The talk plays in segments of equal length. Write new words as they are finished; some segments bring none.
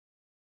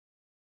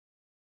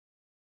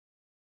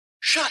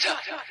Shut up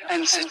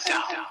and sit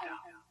down.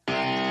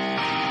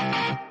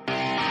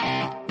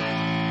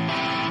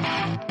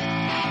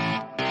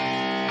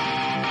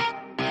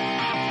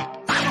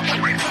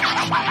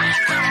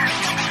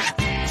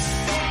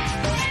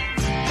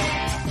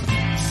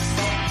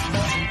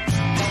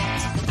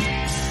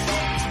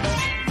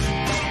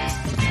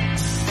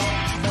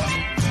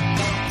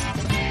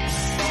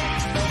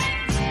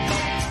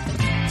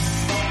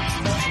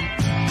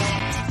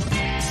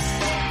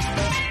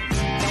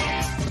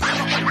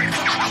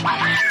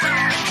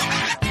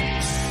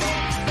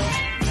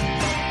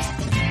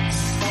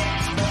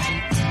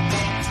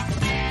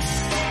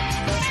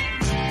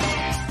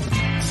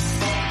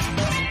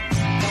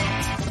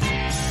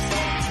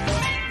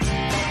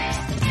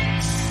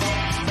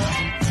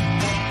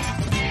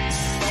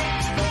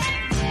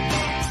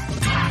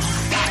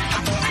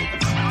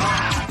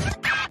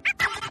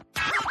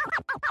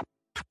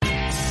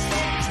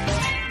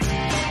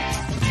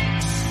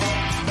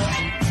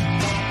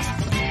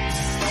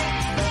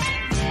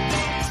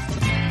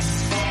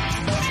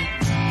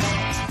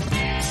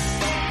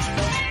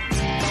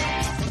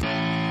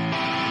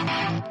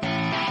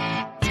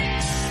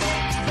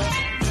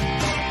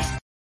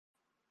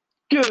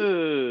 Good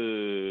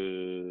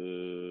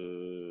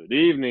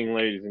evening,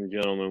 ladies and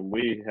gentlemen.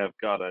 We have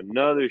got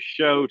another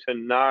show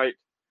tonight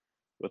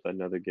with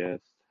another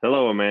guest.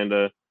 Hello,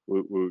 Amanda.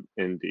 Woot woot,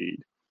 indeed.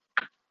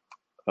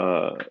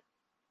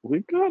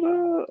 We've got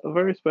a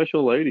very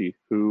special lady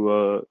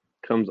who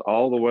comes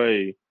all the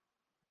way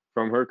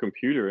from her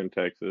computer in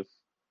Texas.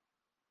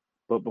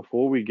 But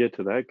before we get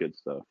to that good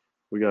stuff,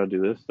 we got to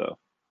do this stuff.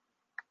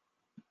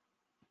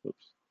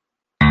 Oops.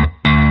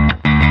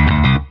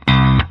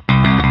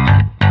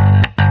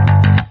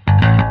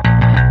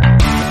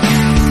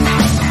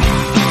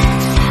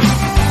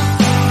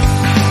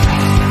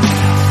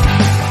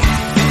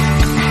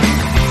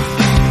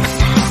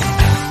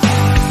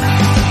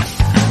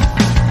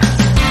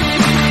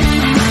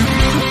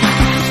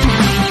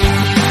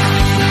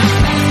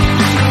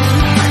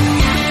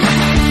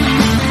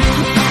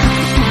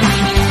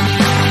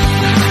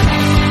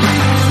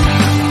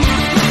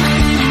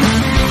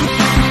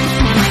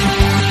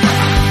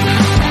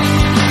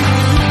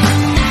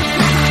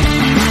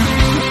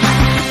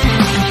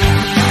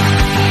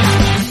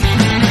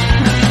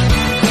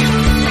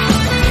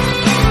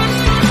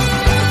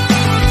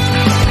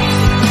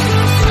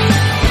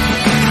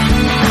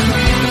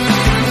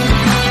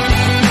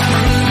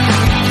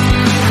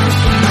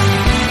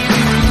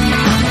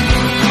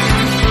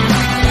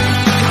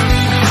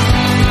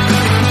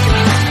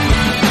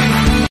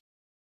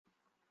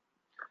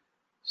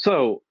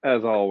 So,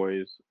 as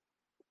always,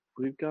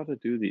 we've got to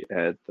do the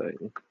ad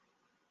thing.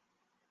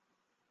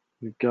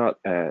 We've got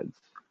ads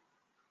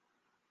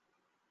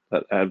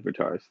that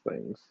advertise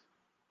things,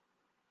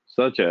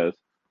 such as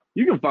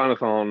you can find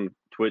us on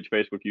Twitch,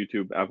 Facebook,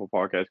 YouTube, Apple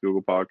Podcasts,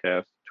 Google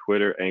Podcasts,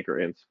 Twitter, Anchor,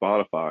 and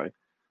Spotify.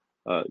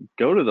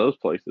 Go to those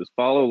places.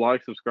 Follow,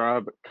 like,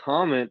 subscribe,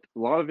 comment. A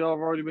lot of y'all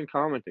have already been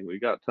commenting.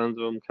 We've got tons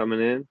of them coming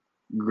in.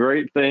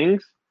 Great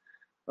things.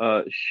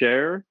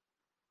 Share,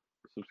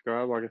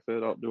 subscribe, like I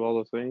said, I'll do all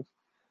those things.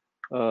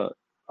 I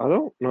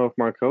don't know if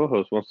my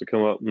co-host wants to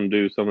come up and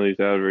do some of these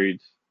ad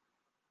reads.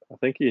 I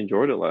think he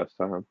enjoyed it last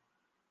time.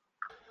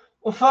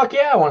 Well, fuck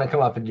yeah, I want to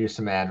come up and do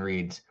some ad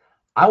reads.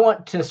 I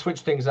want to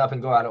switch things up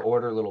and go out of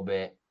order a little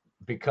bit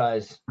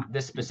because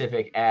this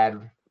specific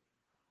ad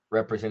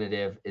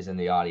representative is in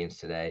the audience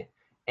today,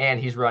 and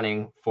he's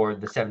running for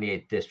the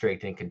 78th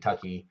District in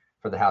Kentucky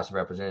for the House of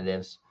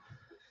Representatives.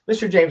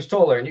 Mr. James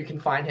Toller, and you can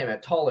find him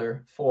at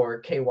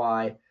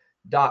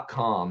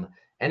toller4ky.com.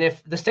 And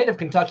if the state of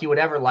Kentucky would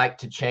ever like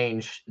to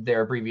change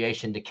their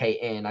abbreviation to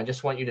KN, I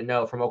just want you to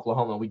know from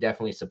Oklahoma, we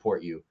definitely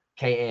support you.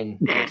 KN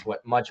makes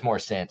much more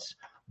sense.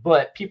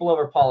 But people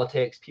over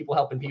politics, people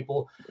helping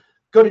people,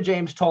 go to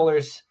James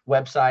Toller's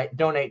website,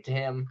 donate to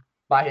him,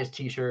 buy his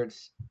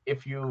T-shirts.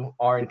 If you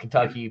are in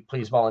Kentucky,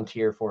 please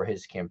volunteer for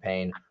his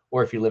campaign.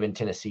 Or if you live in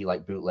Tennessee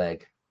like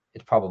Bootleg,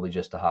 it's probably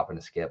just a hop and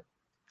a skip.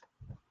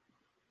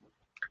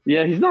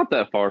 Yeah, he's not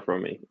that far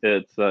from me.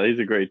 He's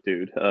a great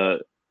dude.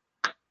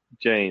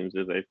 James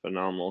is a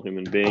phenomenal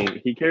human being.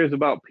 He cares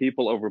about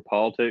people over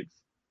politics,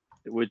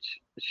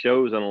 which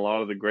shows in a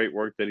lot of the great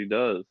work that he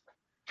does.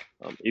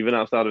 Even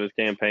outside of his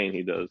campaign,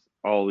 he does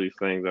all these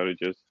things that are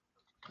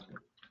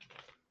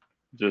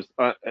just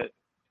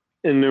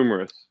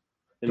innumerous.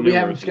 Do we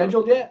have him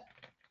scheduled yet?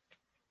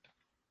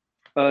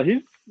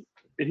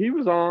 He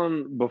was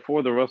on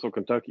before the Russell,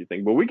 Kentucky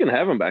thing, but we can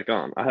have him back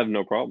on. I have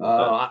no problem with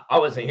that. I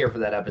wasn't here for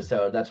that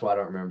episode. That's why I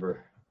don't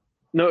remember.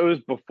 No, it was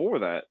before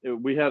that.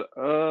 We had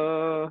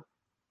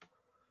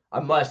I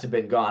must have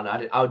been gone.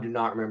 I do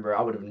not remember.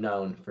 I would have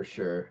known for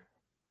sure.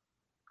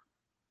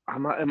 It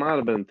might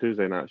have been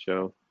Tuesday night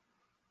show.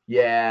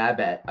 Yeah, I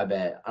bet.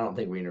 I don't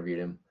think we interviewed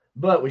him,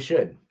 but we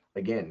should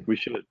again. We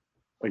should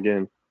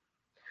again.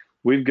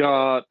 We've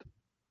got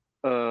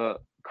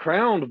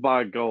Crowned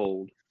by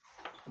Gold,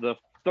 the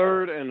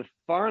third and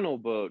final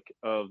book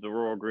of the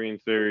Royal Green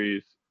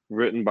series,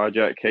 written by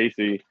Jack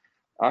Casey.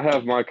 I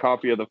have my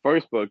copy of the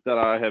first book that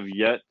I have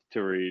yet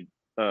to read.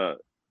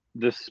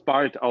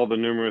 despite all the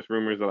numerous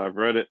rumors that I've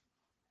read it,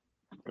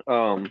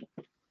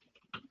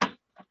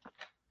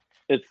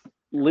 it's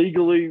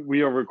legally,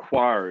 we are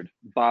required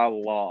by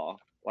law,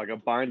 like a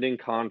binding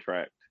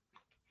contract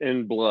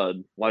in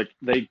blood. Like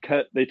they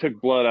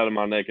took blood out of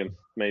my neck and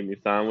made me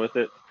sign with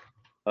it.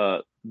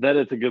 That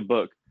it's a good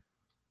book.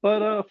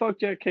 But fuck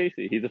Jack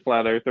Casey. He's a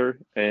flat earther,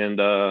 and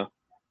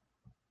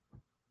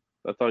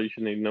that's all you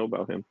should need to know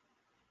about him.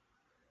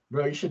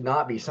 Bro, you should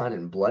not be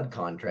signing blood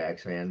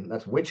contracts, man.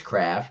 That's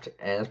witchcraft,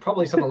 and it's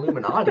probably some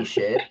Illuminati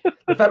shit.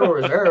 The Federal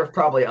Reserve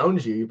probably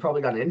owns you. You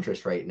probably got an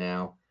interest rate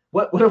now.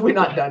 What have we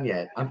not done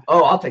yet?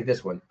 I'll take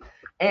this one.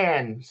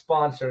 And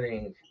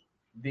sponsoring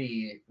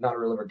the Not a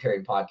Real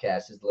Libertarian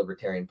podcast is the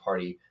Libertarian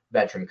Party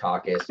Veteran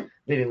Caucus,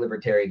 leading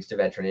libertarians to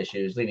veteran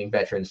issues, leading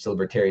veterans to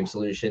libertarian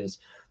solutions.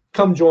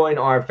 Come join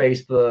our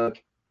Facebook,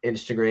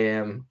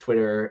 Instagram,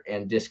 Twitter,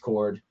 and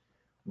Discord.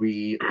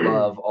 We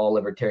love all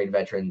libertarian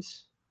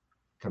veterans.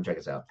 Come check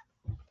us out.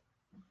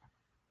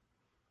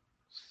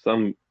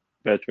 Some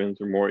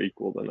veterans are more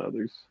equal than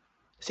others.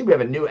 See, we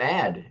have a new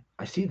ad.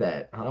 I see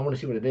that. I don't want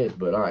to see what it is,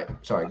 but all right.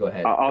 Sorry, go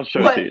ahead. I'll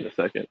show it to you in a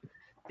second.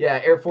 Yeah,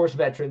 Air Force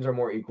veterans are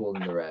more equal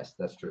than the rest.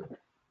 That's true.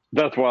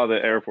 That's why the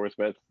Air Force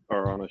vets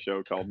are on a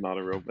show called Not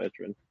a Real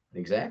Veteran.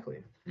 Exactly.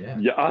 Yeah.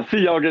 Yeah, I see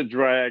y'all get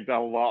dragged a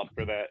lot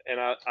for that, and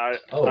I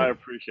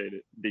appreciate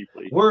it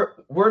deeply.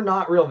 We're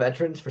not real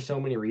veterans for so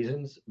many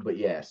reasons, but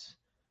yes,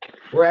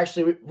 we're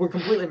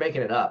completely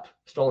making it up.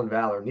 Stolen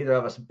valor. Neither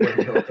of us were in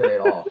the military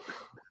at all.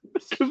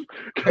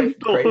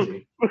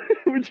 Crazy.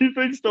 When you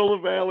think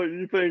stolen valor,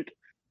 you think,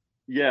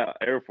 yeah,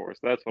 Air Force.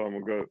 That's what I'm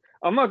gonna go.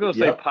 I'm not gonna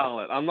say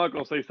pilot. I'm not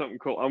gonna say something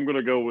cool. I'm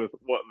gonna go with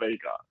what they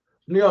got.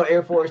 You know,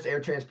 Air Force, air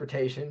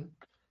transportation.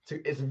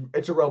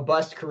 It's a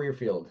robust career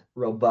field.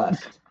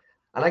 Robust.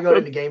 And I go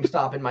into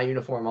GameStop in my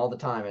uniform all the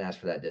time and ask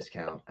for that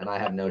discount, and I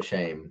have no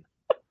shame.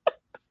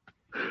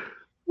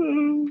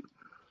 The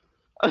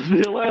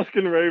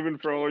Alaskan Raven,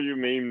 for all your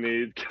meme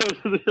needs, go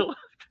to the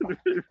Alaskan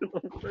Raven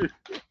on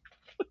Facebook.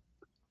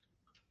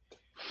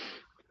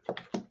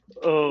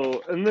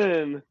 Oh, and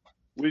then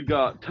we've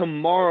got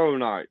tomorrow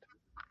night,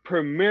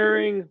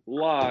 premiering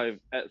live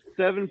at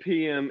 7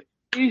 p.m.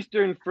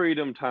 Eastern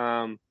Freedom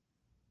Time,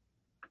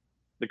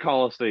 the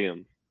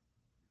Coliseum,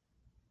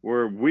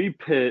 where we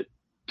pit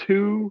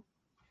two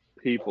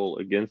people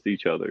against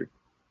each other,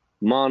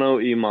 mano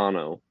y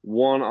mano,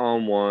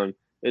 one-on-one.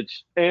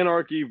 It's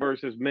Anarchy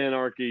versus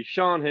Menarchy,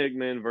 Sean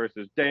Hickman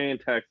versus Dan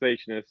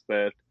Taxationist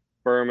Seth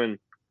Berman.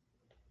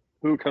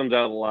 Who comes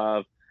out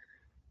alive,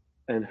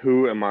 and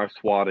who am I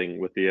swatting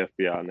with the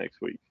FBI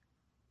next week?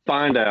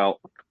 Find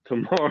out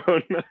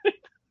tomorrow night.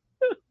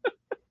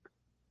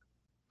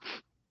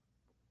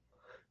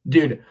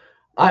 Dude,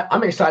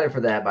 I'm excited for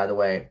that, by the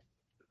way.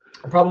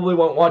 I probably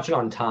won't watch it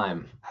on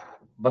time,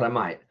 but I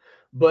might.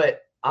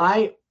 But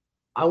I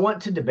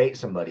want to debate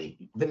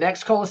somebody. The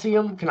next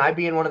Coliseum, can I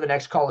be in one of the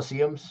next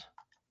Coliseums?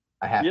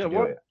 I have to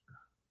do it.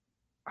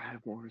 I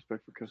have more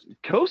respect for Coasties.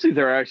 Coasties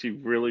are actually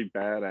really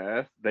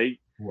badass.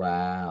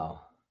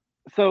 Wow.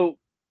 So,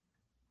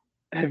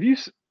 have you?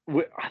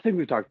 I think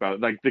we talked about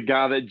it. Like the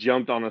guy that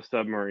jumped on a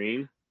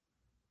submarine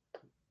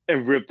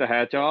and ripped the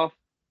hatch off.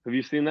 Have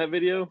you seen that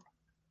video?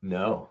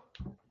 No.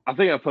 I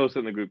think I posted it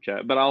in the group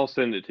chat, but I'll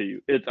send it to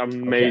you. It's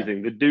amazing.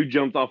 Okay. The dude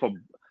jumps off a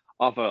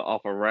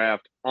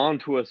raft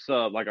onto a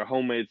sub, like a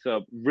homemade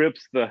sub,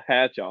 rips the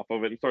hatch off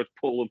of it, and starts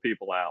pulling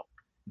people out.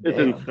 It's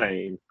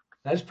insane.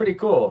 That's pretty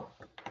cool.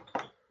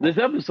 This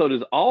episode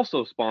is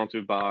also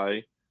sponsored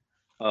by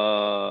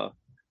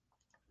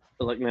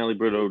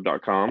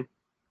electmanlybrito.com,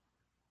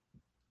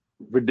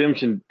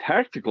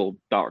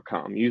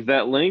 redemptiontactical.com. Use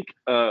that link,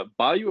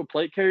 buy you a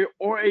plate carrier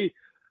or a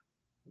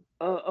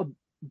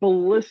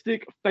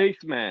ballistic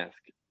face mask.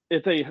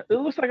 It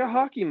looks like a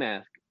hockey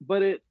mask,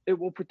 but it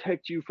will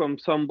protect you from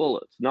some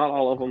bullets. Not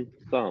all of them,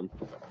 some.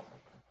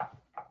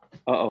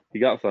 Uh-oh, you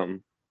got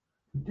something.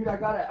 Dude, I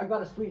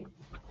got a sweet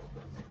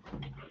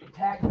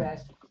tack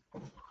vest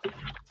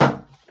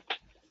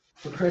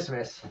for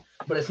Christmas,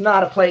 but it's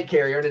not a plate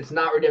carrier and it's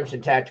not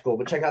Redemption Tactical.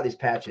 But check out these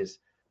patches.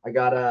 I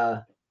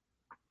got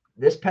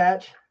this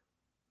patch.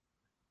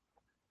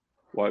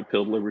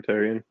 White-pilled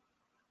libertarian.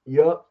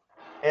 Yup.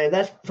 And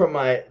that's from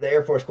the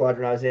Air Force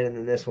squadron I was in, and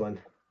then this one.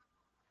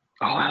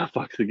 Oh, that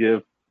fucks to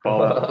give.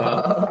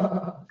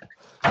 But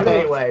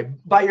anyway,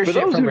 buy your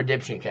shit from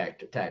Redemption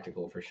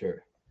Tactical for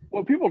sure.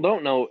 What people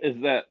don't know is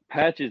that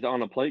patches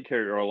on a plate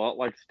carrier are a lot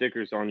like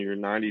stickers on your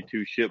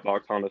 92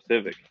 shitbox Honda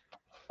Civic.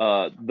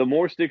 The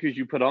more stickers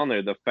you put on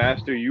there, the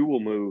faster you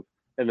will move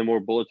and the more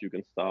bullets you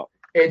can stop.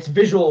 It's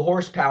visual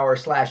horsepower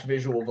 /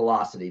 visual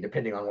velocity,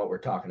 depending on what we're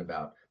talking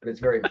about. But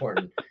it's very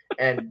important.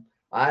 And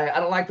I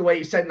don't like the way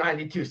you said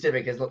 92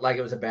 Civic is like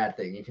it was a bad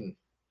thing. You can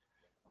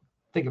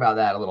think about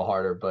that a little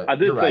harder, but I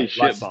did you're right.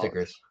 say Lots shitbox. of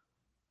stickers.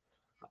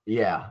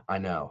 Yeah, I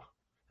know.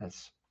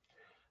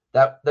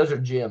 Those are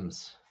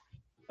gems.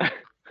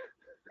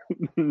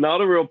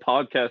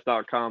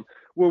 Notarealpodcast.com,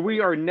 where we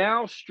are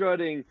now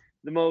strutting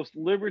the most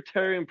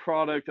libertarian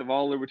product of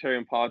all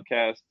libertarian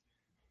podcasts,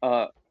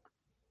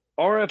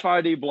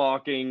 RFID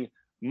blocking,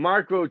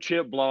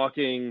 microchip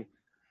blocking,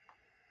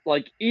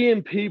 like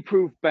EMP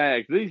proof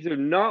bags. These are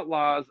not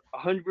lies,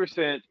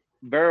 100%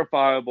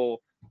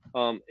 verifiable.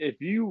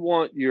 If you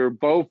want your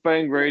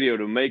Bofang radio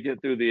to make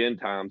it through the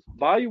end times,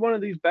 buy you one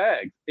of these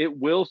bags. It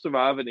will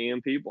survive an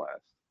EMP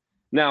blast.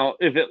 Now,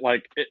 if it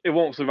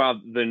won't survive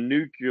the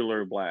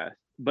nuclear blast,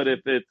 but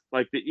if it's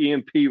like the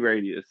EMP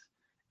radius,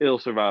 it'll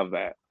survive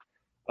that.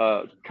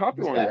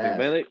 Copy one of these things,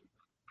 man.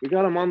 We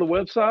got them on the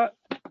website.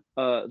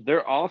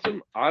 They're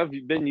awesome. I've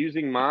been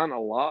using mine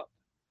a lot.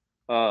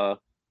 I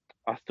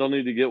still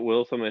need to get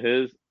Will some of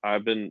his.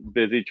 I've been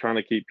busy trying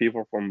to keep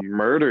people from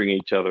murdering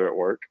each other at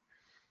work.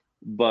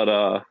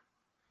 But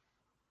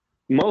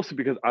mostly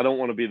because I don't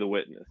want to be the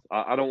witness.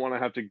 I don't want to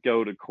have to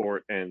go to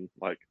court and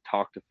like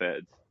talk to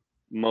feds.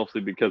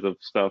 Mostly because of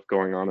stuff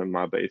going on in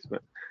my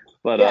basement.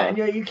 But yeah, and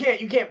you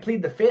can't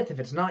plead the fifth if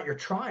it's not your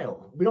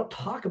trial. We don't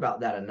talk about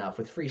that enough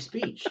with free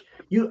speech.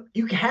 You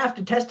have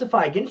to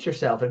testify against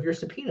yourself if you're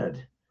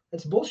subpoenaed.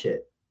 That's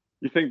bullshit.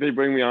 You think they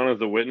bring me on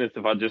as a witness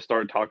if I just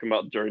start talking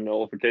about jury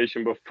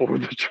nullification before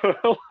the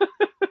trial?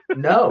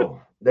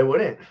 No, they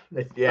wouldn't.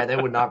 They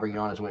would not bring you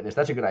on as a witness.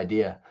 That's a good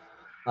idea.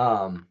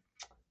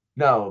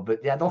 No, but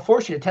yeah, they'll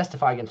force you to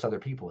testify against other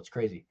people. It's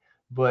crazy.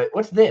 But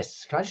what's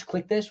this? Can I just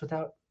click this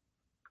without?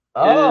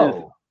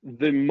 Oh,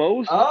 the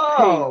most.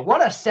 Oh, what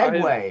a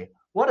segue!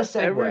 What a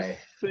segue! Ever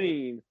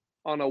seen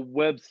on a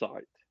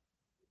website.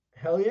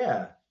 Hell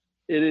yeah!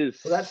 It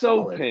is so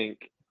solid.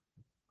 Pink.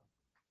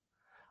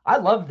 I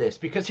love this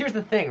because here's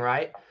the thing,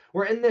 right?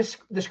 We're in this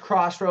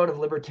crossroad of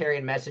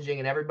libertarian messaging,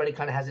 and everybody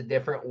kind of has a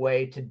different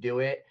way to do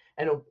it.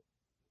 And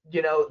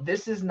you know,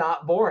 this is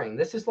not boring.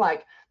 This is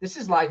like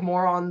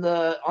more on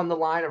the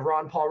line of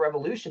Ron Paul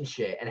revolution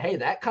shit. And hey,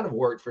 that kind of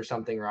worked for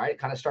something, right? It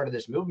kind of started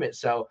this movement.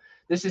 So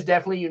this is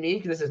definitely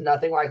unique. This is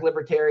nothing like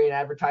libertarian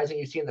advertising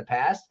you see in the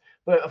past,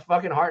 but a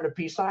fucking heart and a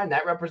peace sign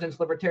that represents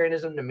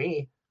libertarianism to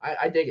me.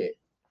 I dig it.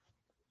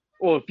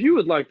 Well, if you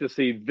would like to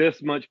see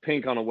this much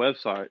pink on a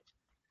website,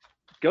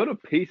 go to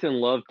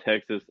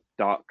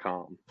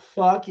peaceandlovetexas.com.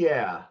 Fuck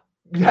yeah.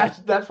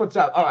 That's what's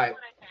up. All right.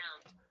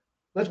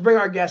 Let's bring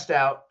our guest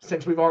out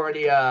since we've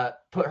already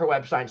put her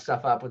website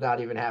stuff up without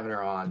even having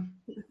her on.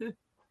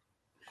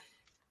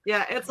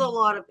 Yeah, it's a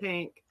lot of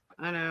pink.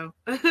 I know.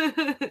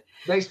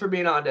 Thanks for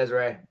being on,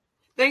 Desiree.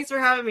 Thanks for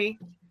having me.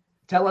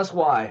 Tell us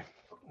why.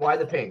 Why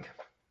the pink?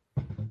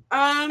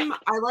 I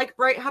like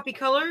bright, happy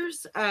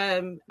colors.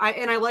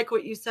 I like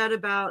what you said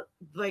about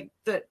like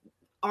the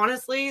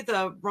honestly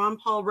the Ron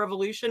Paul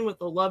revolution with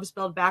the love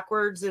spelled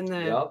backwards in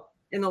the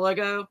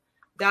logo.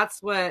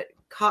 That's what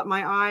caught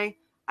my eye.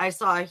 I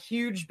saw a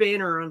huge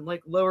banner on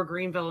like Lower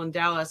Greenville in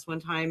Dallas one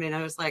time, and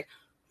I was like,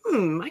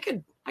 I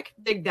could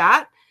dig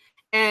that.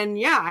 And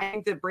yeah, I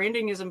think that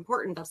branding is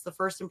important. That's the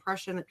first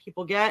impression that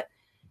people get.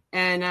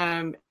 And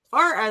as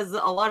far as a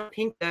lot of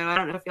pink, though, I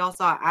don't know if y'all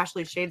saw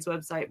Ashley Shade's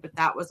website, but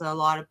that was a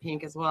lot of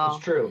pink as well.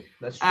 That's true.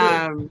 That's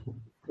true.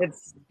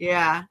 It's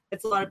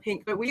a lot of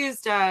pink. But we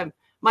used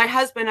my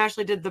husband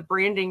actually did the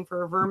branding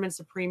for Vermin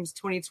Supreme's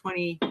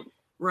 2020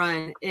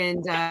 run,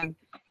 and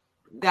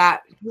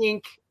that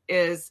pink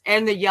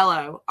and the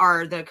yellow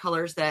are the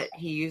colors that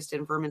he used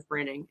in Vermin's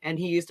branding, and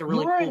he used a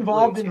really. You were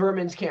involved in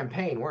Vermin's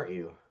campaign, weren't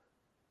you?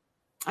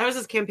 I was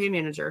his campaign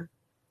manager.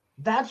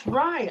 That's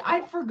right.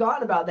 I'd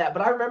forgotten about that,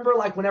 but I remember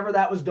like whenever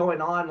that was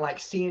going on, like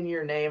seeing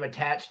your name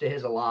attached to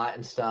his a lot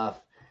and stuff,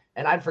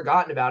 and I'd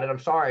forgotten about it. I'm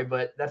sorry,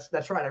 but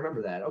that's right. I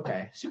remember that.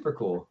 Okay, super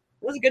cool.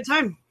 It was a good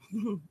time.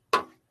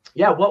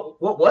 Yeah.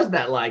 What was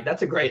that like?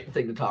 That's a great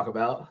thing to talk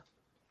about.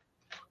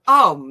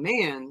 Oh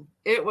man,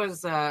 it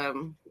was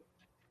the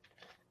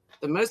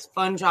most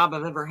fun job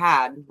I've ever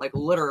had, like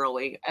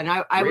literally. And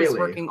I was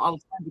working all the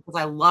time because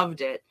I loved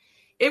it.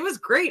 It was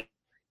great.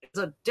 It's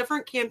a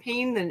different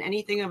campaign than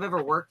anything I've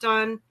ever worked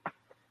on.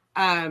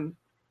 I've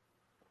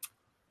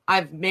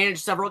managed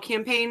several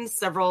campaigns,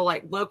 several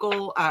like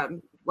local,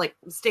 like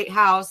state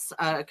house,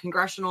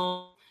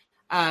 congressional.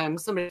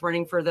 Somebody's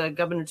running for the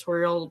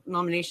gubernatorial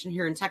nomination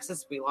here in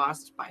Texas. We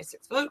lost by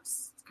 6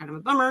 votes. It's kind of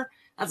a bummer.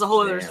 That's a whole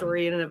other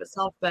story in and of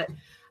itself. But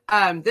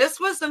this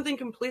was something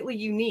completely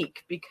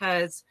unique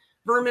because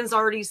Vermin's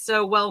already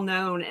so well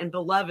known and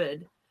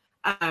beloved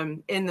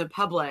in the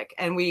public,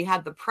 and we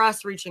had the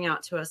press reaching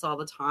out to us all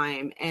the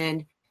time,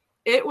 and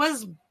it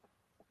was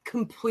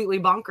completely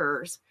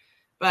bonkers,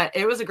 but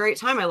it was a great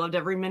time. I loved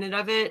every minute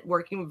of it.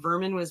 Working with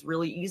Vermin was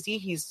really easy.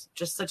 He's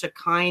just such a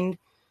kind,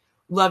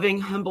 loving,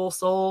 humble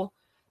soul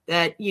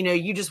that, you know,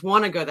 you just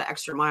want to go the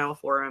extra mile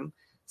for him.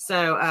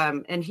 So,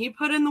 and he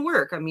put in the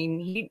work. I mean,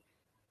 he,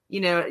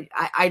 you know,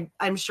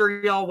 I'm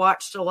sure y'all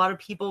watched a lot of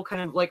people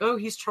kind of like, oh,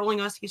 he's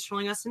trolling us.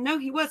 And no,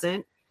 he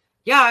wasn't.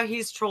 Yeah,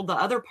 he's trolled the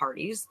other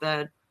parties,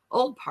 the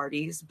old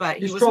parties, but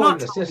he was not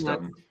the system.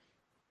 Them.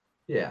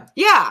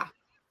 Yeah,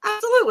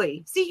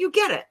 absolutely. See, you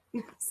get it.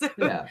 So,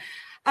 yeah.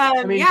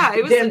 I mean,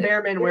 it was. Dan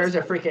Behrman wears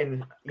a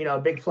freaking, you know,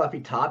 big fluffy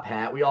top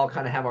hat. We all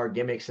kind of have our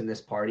gimmicks in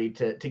this party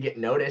to get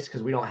noticed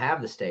because we don't have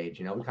the stage.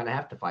 You know, we kind of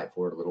have to fight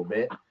for it a little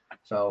bit.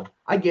 So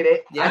I get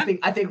it. Yeah.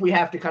 I think we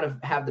have to kind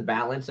of have the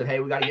balance of, hey,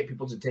 we got to get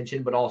people's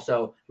attention, but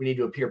also we need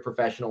to appear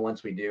professional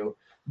once we do.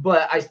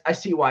 But I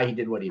see why he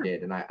did what he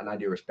did, and I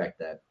do respect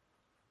that.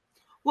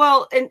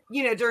 Well, and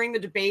during the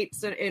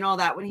debates and all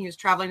that, when he was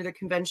traveling to the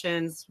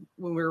conventions,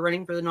 when we were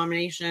running for the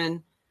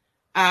nomination,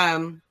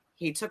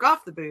 he took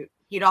off the boot.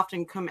 He'd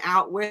often come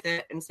out with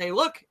it and say,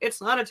 "Look,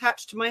 it's not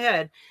attached to my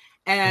head,"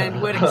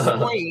 and would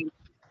explain,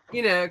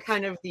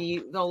 kind of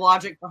the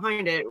logic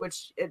behind it.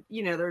 Which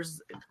there's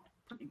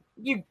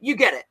you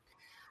get it.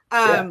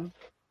 And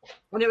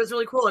it was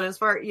really cool. And as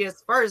far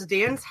as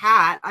Dan's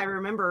hat, I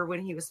remember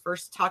when he was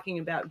first talking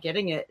about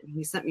getting it, and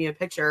he sent me a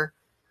picture.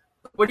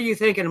 What do you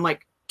think? And I'm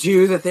like,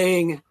 do the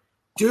thing,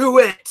 do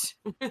it.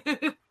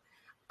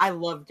 I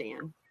love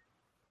Dan.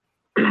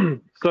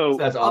 So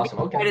that's awesome.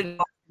 Okay.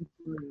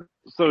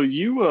 So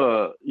you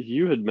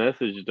had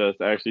messaged us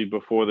actually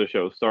before the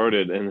show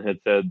started and had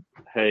said,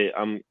 "Hey,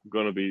 I'm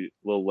going to be a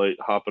little late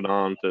hopping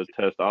on to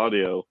test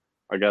audio.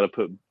 I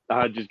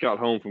just got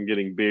home from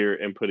getting beer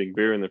and putting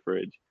beer in the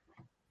fridge."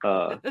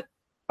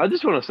 I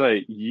just want to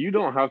say, you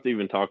don't have to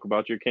even talk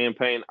about your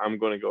campaign. I'm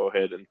going to go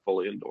ahead and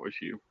fully endorse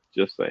you.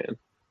 Just saying.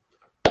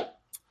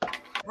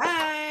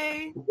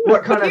 Hey.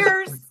 What kind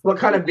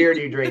of beer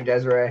do you drink,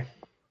 Desiree?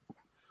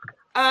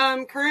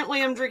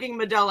 Currently I'm drinking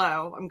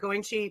Modelo. I'm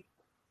going cheap,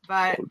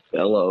 but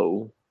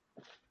Modelo.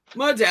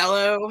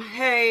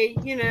 Hey,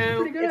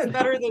 it's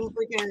better than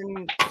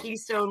freaking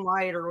Keystone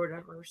Light or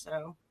whatever.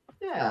 So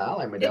yeah, I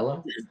like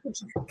Modelo.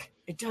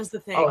 It does the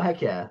thing. Oh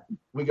heck yeah,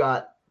 we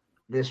got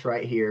this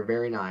right here.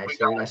 Very nice,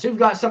 very nice. So you've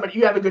got somebody.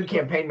 You have a good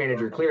campaign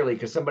manager, clearly,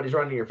 because somebody's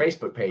running your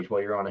Facebook page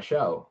while you're on a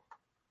show.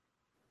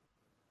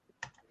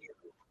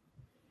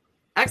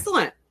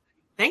 Excellent.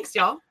 Thanks,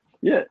 y'all.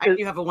 Yeah, I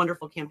do have a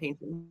wonderful campaign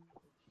team.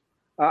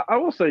 I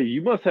will say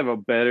you must have a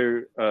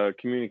better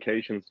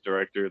communications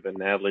director than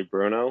Natalie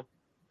Bruno,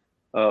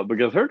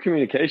 because her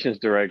communications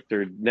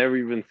director never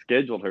even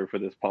scheduled her for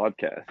this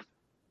podcast.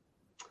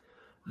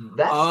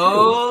 That's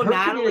true. Her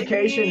Natalie.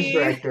 Communications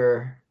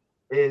director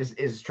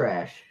is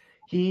trash.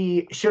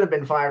 He should have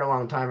been fired a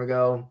long time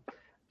ago.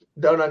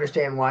 Don't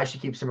understand why she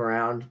keeps him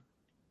around.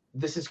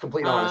 This is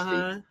complete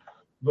honesty.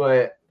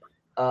 But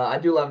I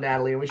do love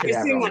Natalie, and we should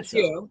have her on the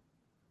show.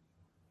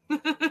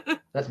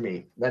 That's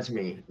me.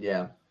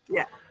 Yeah.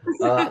 Yeah.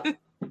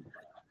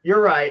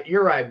 You're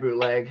right,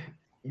 Bootleg.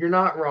 You're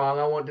not wrong.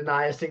 I won't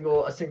deny a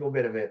single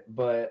bit of it,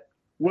 but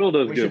Will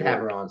does we good should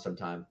have work. her on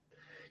sometime.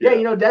 Yeah.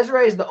 Yeah,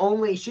 Desiree is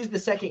she's the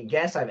second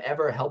guest I've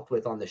ever helped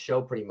with on the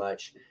show pretty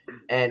much.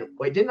 And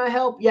wait, didn't I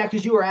help? Yeah,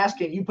 because you were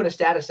asking, you put a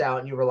status out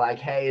and you were like,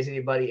 hey, is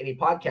anybody, any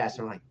podcasts?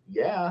 And I'm like,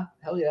 yeah,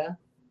 hell yeah.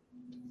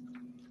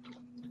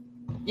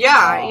 Yeah,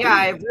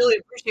 I really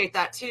appreciate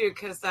that too,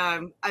 because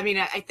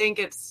I think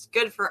it's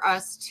good for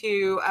us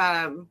to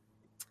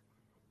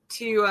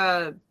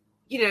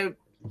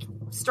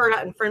start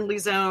out in friendly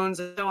zones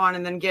and so on,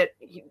 and then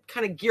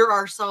kind of gear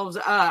ourselves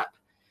up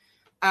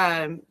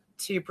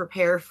to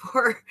prepare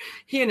for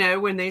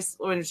when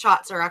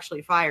shots are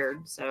actually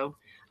fired. So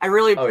I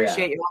really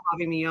appreciate you all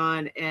having me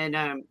on, and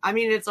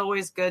it's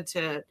always good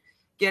to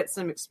get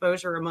some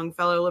exposure among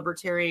fellow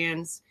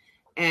libertarians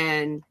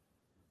and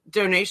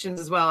donations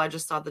as well. I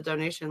just saw the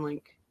donation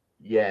link.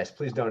 Yes,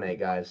 please donate,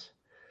 guys.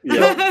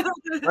 Yeah.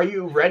 Are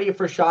you ready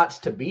for shots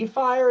to be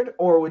fired,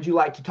 or would you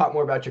like to talk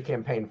more about your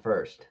campaign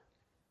first?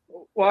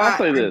 Well, I'll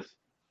say this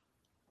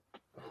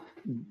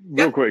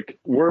real quick.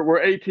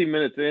 We're 18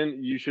 minutes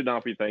in. You should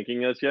not be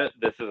thanking us yet.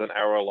 This is an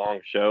hour-long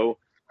show.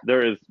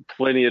 There is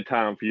plenty of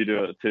time for you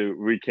to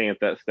recant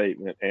that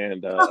statement.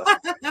 And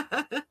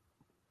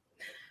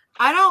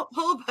I don't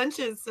pull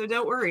punches, so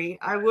don't worry.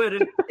 I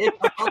would if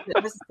I felt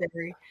it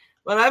necessary.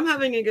 But I'm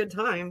having a good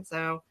time,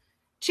 so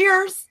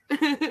cheers.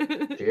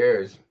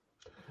 Cheers.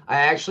 I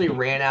actually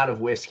ran out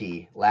of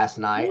whiskey last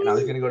night, and I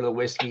was going to go to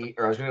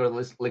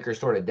the liquor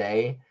store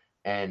today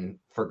and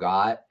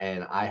forgot,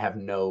 and I have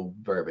no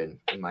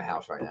bourbon in my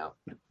house right now.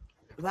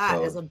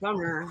 That is a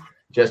bummer.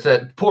 Just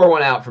pour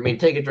one out for me,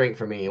 take a drink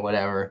for me,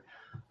 whatever.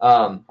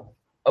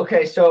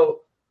 Okay,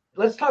 so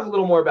let's talk a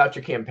little more about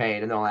your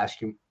campaign, and then I'll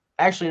ask you.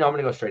 Actually, no, I'm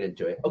going to go straight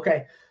into it.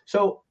 Okay,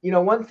 so,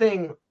 one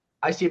thing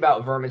I see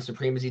about Vermin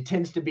Supreme is he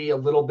tends to be a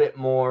little bit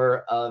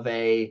more of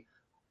a,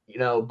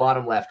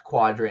 bottom left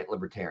quadrant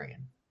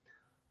libertarian.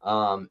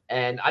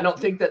 And I don't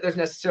think that there's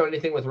necessarily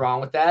anything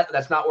wrong with that.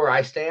 That's not where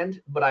I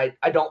stand, but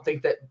I don't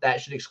think that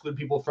should exclude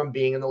people from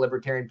being in the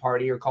Libertarian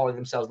Party or calling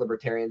themselves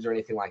libertarians or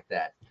anything like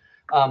that.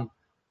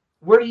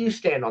 Where do you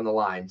stand on the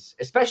lines,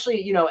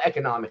 especially,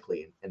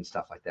 economically and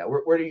stuff like that?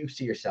 Where do you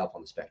see yourself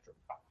on the spectrum?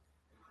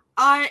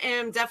 I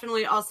am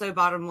definitely also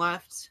bottom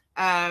left.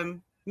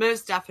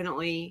 Most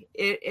definitely.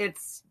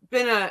 It's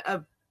been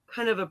a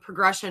kind of a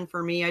progression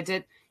for me. I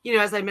did,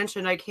 as I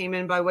mentioned, I came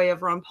in by way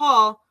of Ron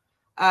Paul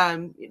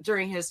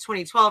during his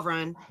 2012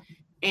 run.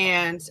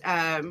 And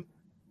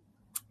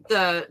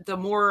the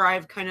more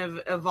I've kind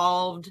of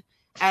evolved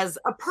as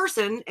a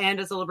person and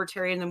as a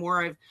libertarian, the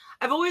more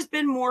I've always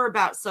been more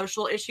about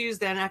social issues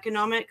than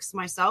economics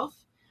myself.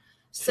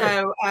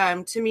 So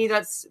to me,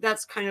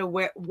 that's kind of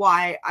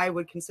why I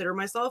would consider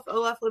myself a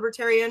left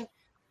libertarian.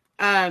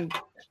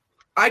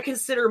 I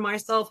consider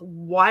myself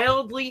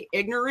wildly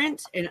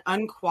ignorant and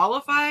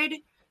unqualified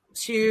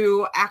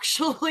to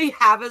actually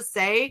have a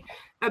say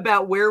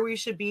about where we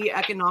should be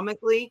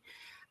economically.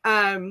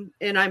 And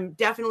I'm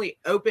definitely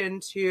open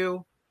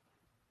to,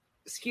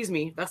 excuse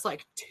me, that's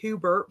like 2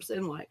 burps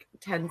in like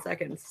 10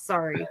 seconds.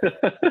 Sorry.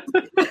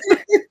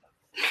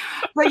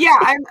 But yeah,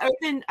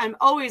 I'm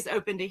always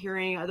open to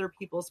hearing other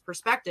people's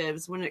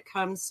perspectives when it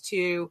comes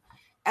to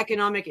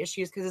economic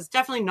issues, because it's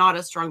definitely not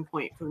a strong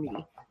point for me.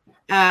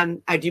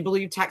 I do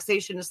believe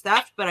taxation is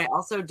theft, but I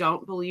also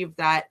don't believe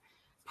that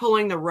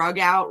pulling the rug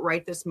out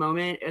right this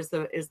moment is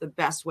the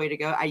best way to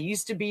go. I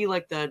used to be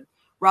like the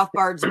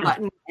Rothbard's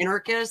button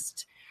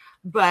anarchist,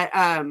 but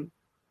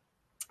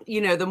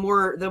the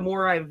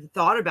more I've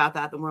thought about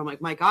that, the more I'm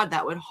like, my God,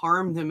 that would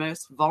harm the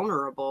most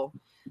vulnerable.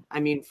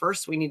 I mean,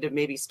 first we need to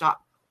maybe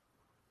stop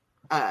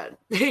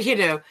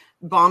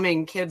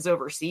bombing kids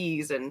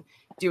overseas and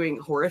doing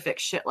horrific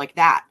shit like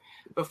that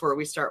before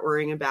we start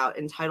worrying about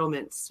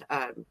entitlements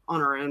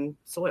on our own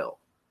soil.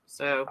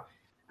 So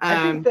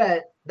I think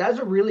that's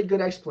a really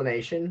good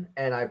explanation,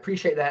 and I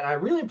appreciate that. And I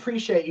really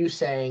appreciate you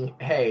saying,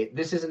 hey,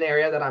 this is an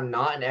area that I'm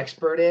not an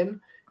expert in,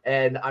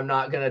 and I'm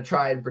not going to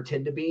try and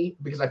pretend to be,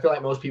 because I feel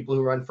like most people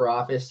who run for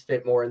office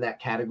fit more in that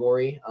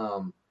category.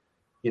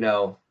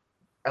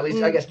 At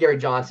least I guess Gary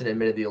Johnson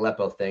admitted the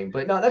Aleppo thing,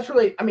 but no, that's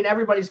really, I mean,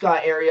 everybody's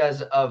got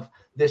areas of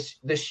this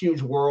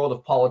huge world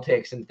of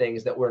politics and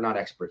things that we're not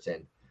experts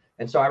in.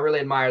 And so I really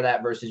admire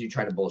that versus you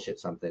trying to bullshit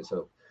something.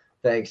 So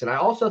thanks. And I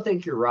also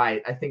think you're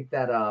right. I think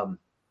that,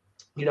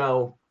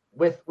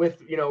 with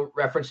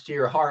reference to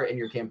your heart and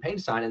your campaign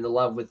sign and the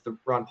love with the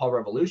Ron Paul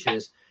revolution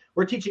is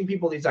we're teaching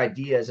people these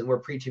ideas and we're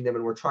preaching them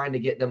and we're trying to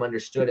get them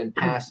understood and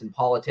passed in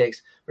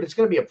politics, but it's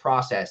going to be a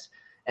process.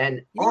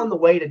 And on the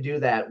way to do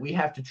that, we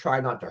have to try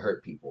not to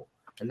hurt people.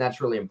 And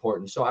that's really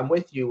important. So I'm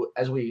with you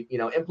as we,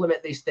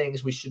 implement these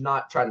things. We should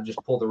not try to just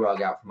pull the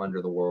rug out from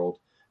under the world.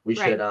 We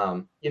should,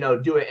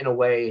 do it in a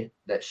way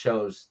that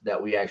shows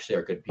that we actually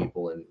are good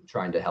people and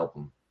trying to help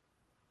them.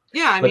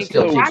 Yeah, I but mean,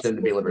 still teach that's them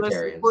to be the most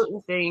libertarians.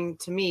 important thing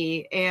to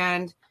me.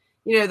 And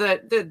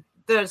the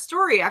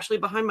story actually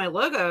behind my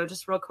logo,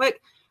 just real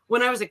quick.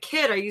 When I was a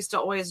kid, I used to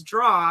always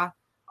draw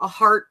a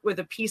heart with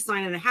a peace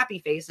sign and a happy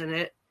face in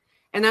it,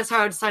 and that's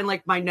how I'd sign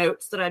like my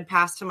notes that I'd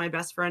pass to my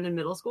best friend in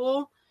middle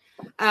school.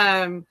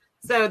 So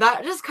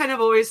that just kind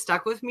of always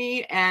stuck with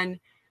me. And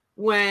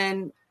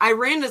when I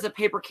ran as a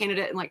paper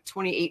candidate in like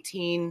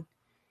 2018,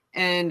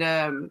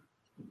 and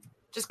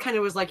just kind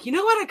of was like, you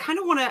know what, I kind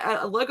of want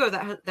a logo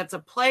that's a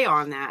play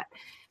on that.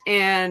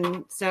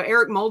 And so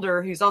Eric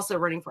Mulder, who's also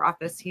running for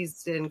office,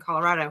 he's in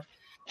Colorado.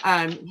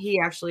 He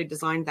actually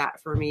designed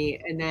that for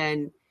me. And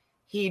then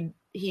he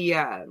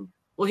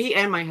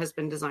and my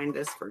husband designed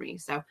this for me.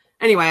 So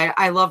anyway,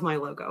 I love my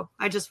logo.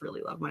 I just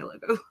really love my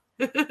logo.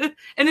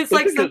 And it's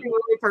like something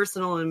really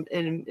personal and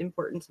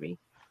important to me.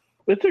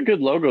 It's a good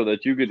logo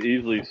that you could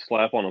easily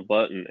slap on a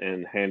button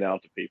and hand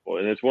out to people.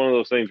 And it's one of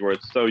those things where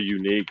it's so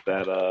unique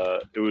that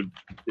it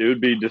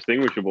would be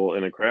distinguishable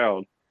in a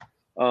crowd.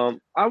 I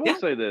will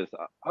say this.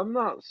 I'm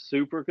not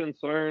super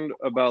concerned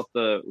about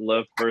the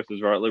left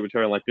versus right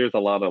libertarian. Like, there's a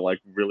lot of like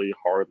really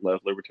hard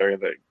left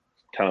libertarian that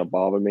kind of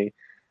bother me.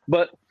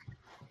 But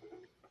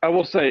I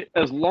will say,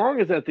 as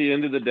long as at the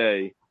end of the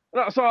day,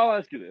 so I'll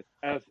ask you this: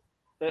 let's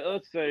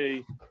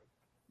say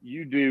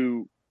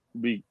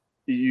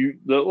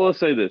let's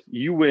say this,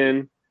 you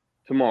win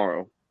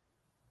tomorrow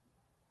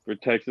for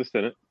Texas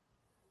Senate.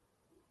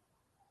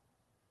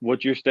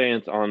 What's your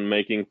stance on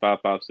making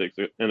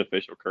 5.56 an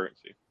official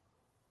currency?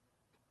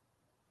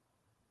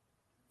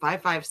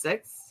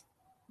 5.56?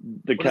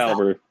 The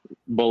caliber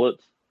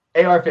bullets.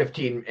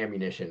 AR-15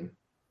 ammunition.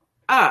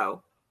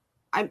 Oh,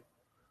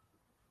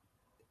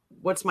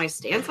 what's my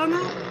stance on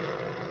that?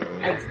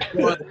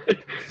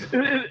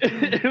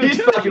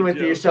 He's fucking with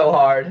you so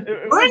hard.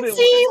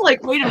 Currency?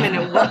 Like, wait a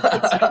minute.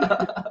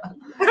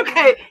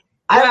 Okay.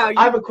 I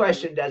have a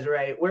question,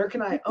 Desiree. Where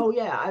can I? Oh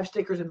yeah, I have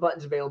stickers and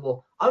buttons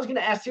available. I was gonna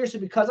ask seriously,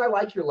 because I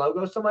like your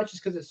logo so much,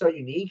 just because it's so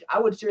unique. I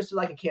would seriously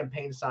like a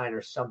campaign sign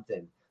or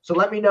something. So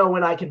let me know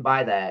when I can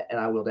buy that, and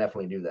I will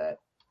definitely do that.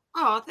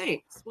 Oh,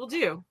 thanks. We'll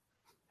do.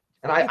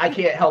 And I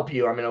can't help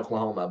you. I'm in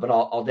Oklahoma, but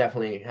I'll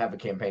definitely have a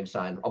campaign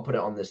sign. I'll put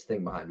it on this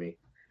thing behind me.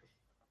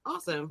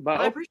 Awesome.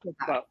 I appreciate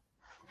that.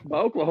 By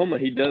Oklahoma,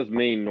 he does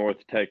mean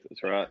North Texas,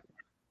 right?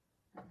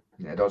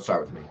 Yeah, don't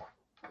start with me.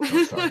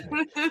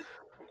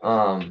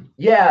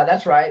 Yeah,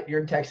 that's right. You're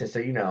in Texas, so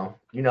you know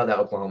that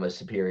Oklahoma is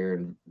superior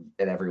in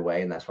every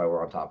way, and that's why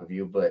we're on top of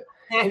you. But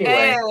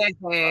anyway,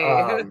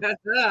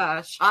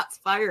 shots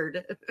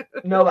fired.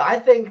 No, I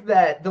think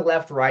that the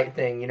left-right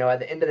thing, at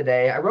the end of the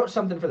day, I wrote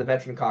something for the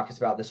Veteran Caucus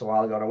about this a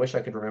while ago, and I wish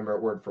I could remember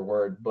it word for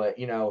word. But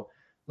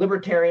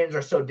libertarians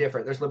are so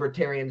different. There's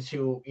libertarians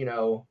who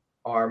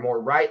are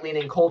more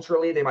right-leaning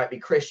culturally. They might be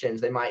Christians.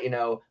 They might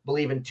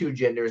believe in two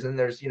genders. And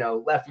there's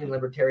left-wing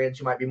libertarians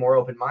who might be more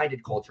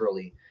open-minded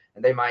culturally.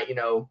 and they might,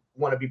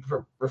 want to be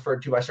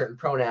referred to by certain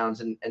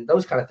pronouns and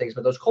those kind of things.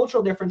 But those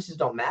cultural differences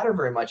don't matter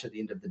very much at the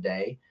end of the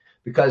day,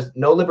 because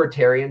no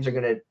libertarians are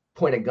going to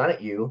point a gun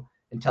at you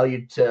and tell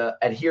you to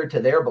adhere to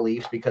their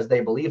beliefs because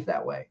they believe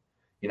that way.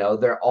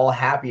 They're all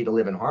happy to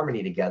live in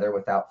harmony together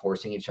without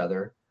forcing each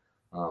other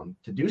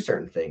to do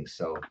certain things.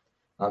 So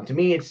to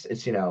me, it's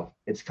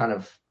kind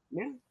of,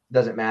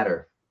 doesn't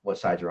matter what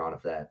side you're on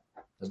of that,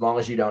 as long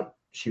as you don't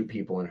shoot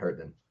people and hurt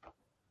them.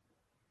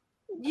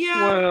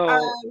 Yeah.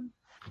 Well,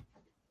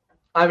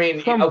 I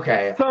mean,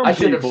 okay, some I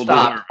should have people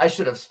stopped. deserve- I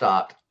should have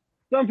stopped.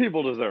 Some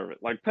people deserve it.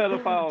 Like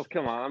pedophiles,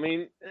 come on. I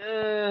mean,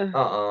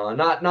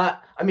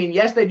 not. I mean,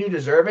 yes, they do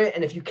deserve it.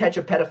 And if you catch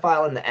a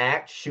pedophile in the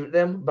act, shoot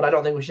them. But I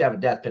don't think we should have a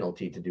death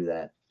penalty to do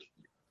that.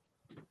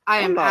 I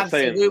am not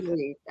saying-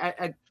 absolutely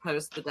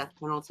opposed to the death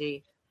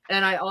penalty,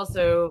 and I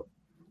also,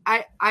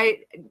 I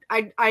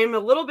am a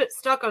little bit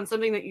stuck on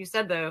something that you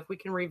said though. If we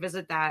can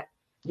revisit that,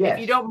 Yes.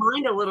 if you don't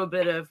mind a little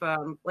bit of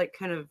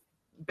kind of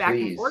back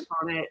Please. and forth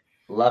on it.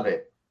 Love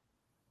it.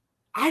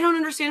 I don't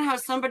understand how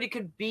somebody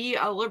could be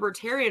a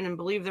libertarian and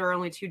believe there are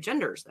only two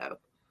genders, though.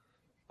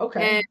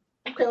 Okay. And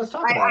Okay, let's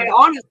talk about I it.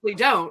 honestly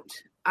don't.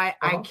 I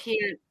Uh-huh.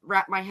 can't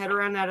wrap my head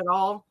around that at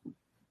all.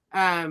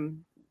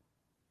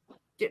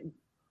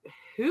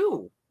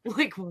 Who?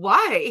 Like,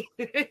 why?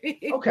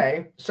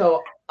 Okay,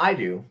 so I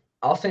do.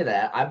 I'll say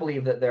that. I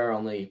believe that there are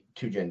only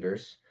two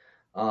genders.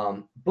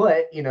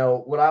 But,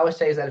 what I always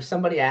say is that if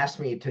somebody asks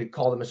me to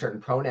call them a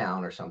certain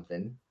pronoun or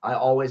something, I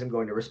always am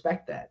going to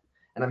respect that.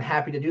 And I'm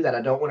happy to do that.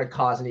 I don't want to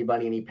cause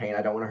anybody any pain.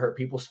 I don't want to hurt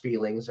people's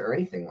feelings or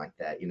anything like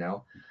that,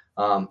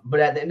 But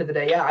at the end of the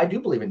day, yeah, I do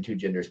believe in two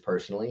genders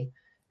personally.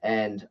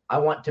 And I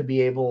want to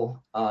be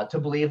able to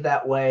believe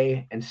that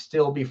way and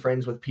still be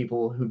friends with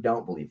people who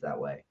don't believe that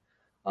way.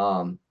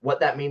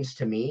 What that means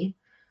to me,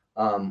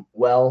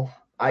 well,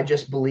 I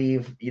just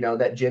believe,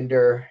 that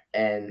gender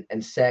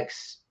and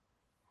sex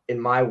in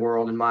my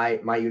world, in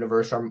my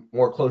universe, are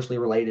more closely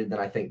related than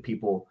I think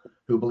people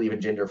who believe in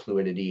gender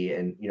fluidity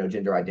and,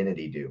 gender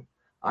identity do.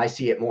 I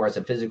see it more as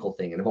a physical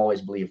thing, and I've always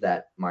believed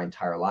that my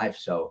entire life.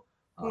 So,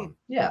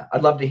 yeah,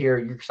 I'd love to hear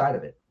your side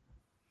of it.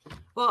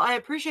 Well, I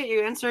appreciate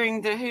you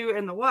answering the who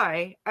and the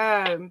why.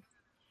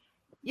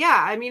 Yeah,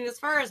 I mean, as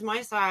far as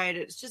my side,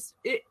 it's just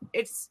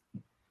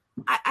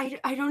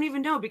I don't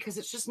even know, because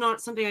it's just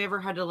not something I ever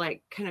had to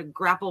kind of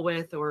grapple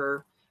with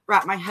or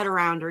wrap my head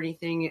around or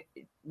anything.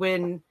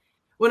 When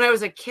I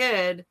was a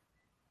kid,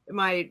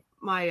 my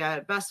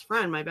best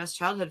friend, my best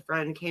childhood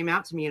friend, came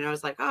out to me, and I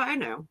was like, oh, I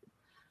know.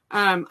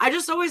 I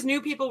just always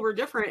knew people were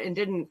different and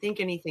didn't think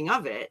anything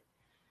of it.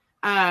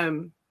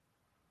 And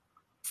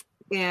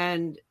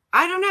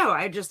I don't know.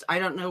 I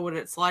don't know what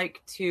it's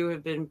like to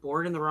have been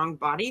born in the wrong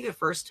body. The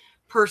first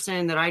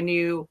person that I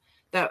knew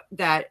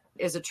that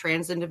is a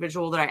trans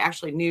individual that I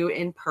actually knew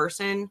in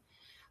person,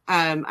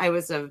 I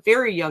was a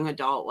very young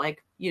adult,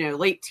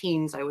 late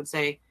teens, I would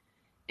say.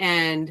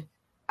 And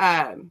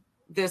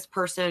this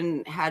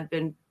person had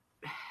been,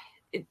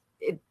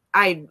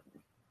 I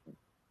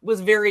was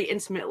very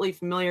intimately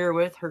familiar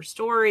with her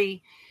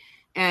story.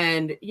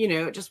 And,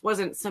 it just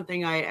wasn't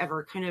something I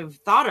ever kind of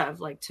thought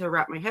of, to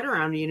wrap my head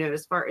around,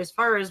 as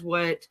far as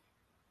what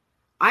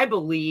I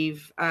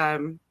believe,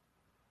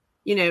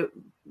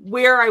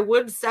 where I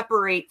would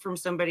separate from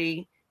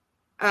somebody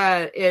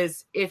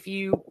is if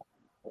you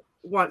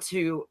want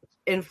to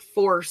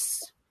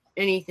enforce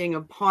anything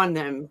upon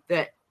them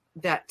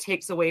that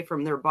takes away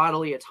from their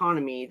bodily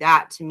autonomy.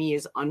 That to me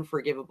is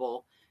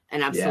unforgivable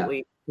and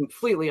absolutely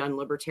completely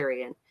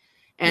unlibertarian.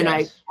 And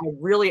Yes. I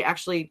really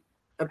actually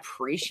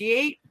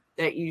appreciate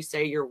that you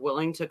say you're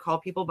willing to call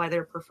people by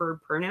their preferred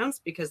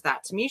pronouns, because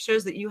that to me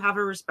shows that you have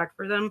a respect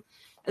for them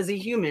as a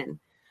human.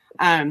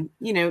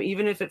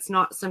 Even if it's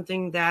not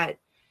something that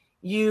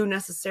you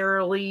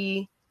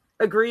necessarily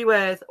agree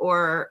with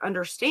or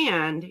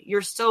understand,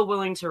 you're still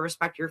willing to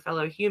respect your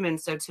fellow human.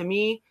 So to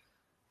me,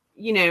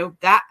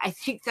 that I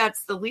think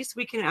that's the least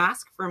we can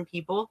ask from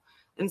people.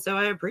 And so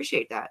I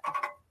appreciate that.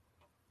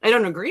 I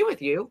don't agree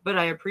with you, but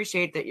I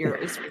appreciate that you're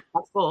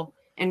respectful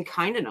and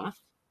kind enough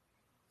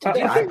to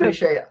do I that.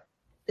 appreciate it.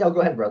 Yeah,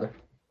 go ahead, brother.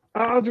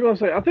 I was going to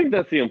say, I think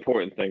that's the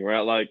important thing, right?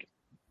 Like,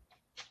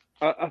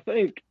 I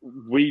think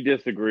we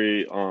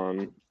disagree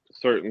on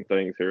certain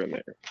things here and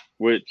there,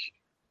 which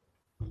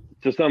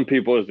to some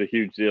people is a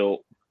huge deal.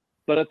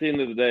 But at the end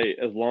of the day,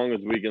 as long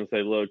as we can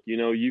say, look,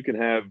 you can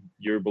have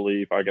your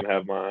belief, I can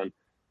have mine,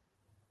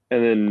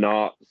 and then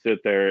not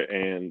sit there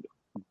and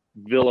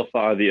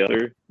vilify the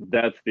other,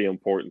 that's the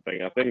important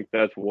thing. I think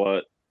that's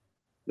what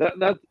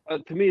that's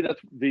to me,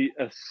 that's the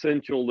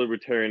essential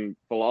libertarian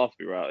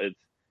philosophy, right? It's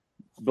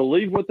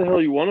believe what the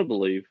hell you want to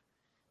believe,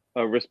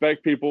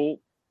 respect people,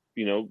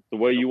 the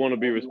way you want to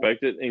be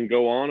respected, and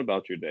go on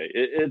about your day.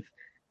 It's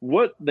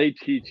what they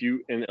teach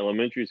you in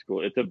elementary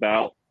school. It's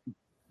about,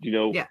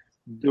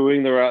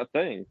 doing the right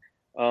thing.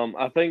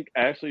 I think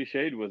Ashley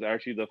Shade was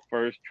actually the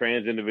first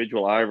trans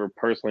individual I ever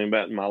personally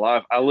met in my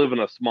life. I live in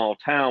a small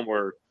town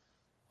where,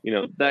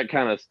 that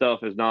kind of stuff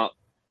is not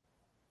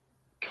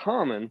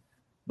common,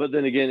 But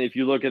then again, if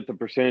you look at the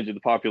percentage of the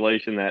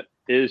population that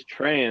is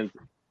trans,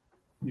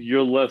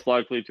 you're less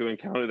likely to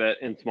encounter that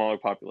in smaller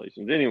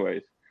populations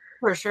anyways.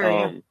 For sure.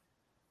 Yeah.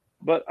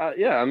 But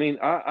yeah, I mean,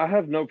 I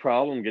have no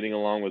problem getting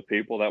along with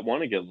people that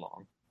want to get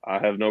along. I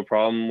have no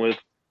problem with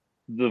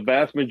the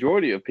vast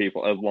majority of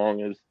people as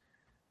long as,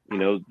 you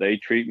know, they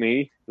treat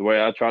me the way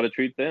I try to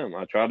treat them.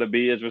 I try to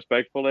be as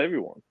respectful to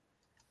everyone.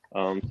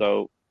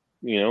 So,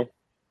 you know,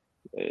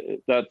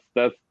 that's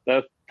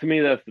to me,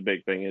 that's the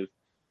big thing is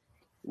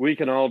we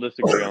can all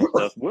disagree on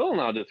stuff. We'll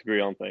not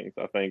disagree on things,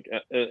 I think,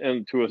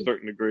 and to a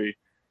certain degree.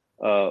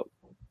 But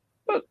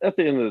at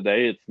the end of the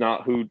day,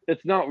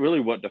 it's not really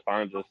what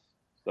defines us.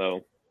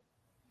 So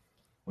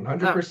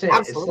 100%.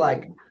 It's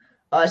like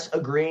us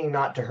agreeing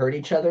not to hurt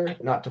each other,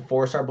 not to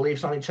force our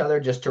beliefs on each other,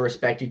 just to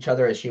respect each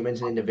other as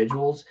humans and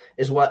individuals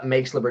is what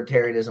makes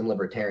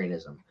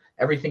libertarianism.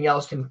 Everything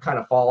else can kind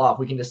of fall off.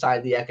 We can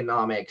decide the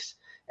economics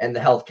and the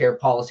healthcare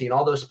policy and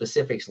all those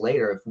specifics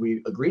later. If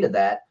we agree to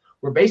that,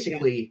 we're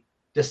basically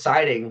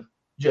deciding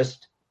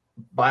just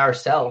by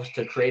ourselves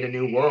to create a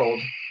new world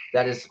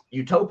that is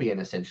utopian,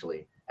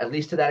 essentially. At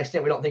least to that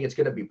extent, we don't think it's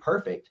going to be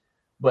perfect,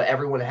 but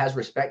everyone has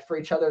respect for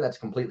each other. That's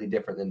completely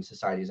different than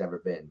society's ever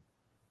been.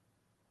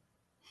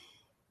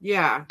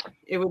 Yeah,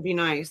 it would be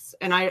nice.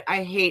 And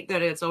I hate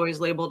that it's always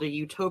labeled a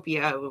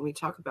utopia when we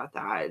talk about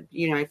that.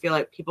 You know, I feel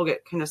like people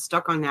get kind of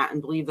stuck on that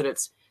and believe that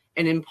it's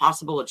an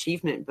impossible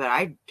achievement, but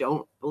I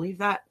don't believe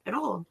that at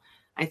all.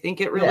 I think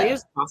it really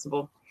is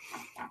possible.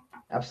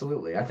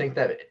 Absolutely. I think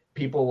that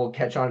people will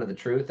catch on to the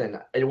truth and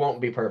it won't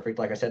be perfect,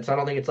 like I said. So I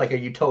don't think it's like a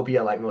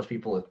utopia like most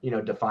people, you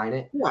know, define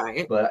it.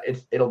 Right. But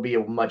it'll be a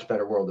much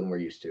better world than we're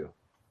used to.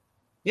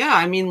 Yeah,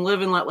 I mean,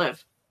 live and let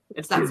live.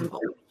 It's that simple.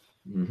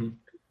 Mm-hmm.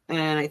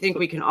 And I think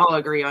we can all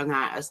agree on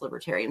that as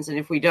libertarians. And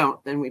if we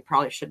don't, then we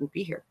probably shouldn't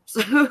be here.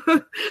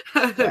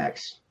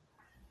 Facts.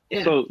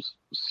 Yeah. So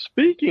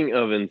speaking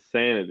of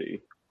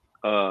insanity,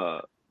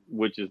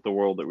 which is the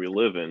world that we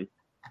live in,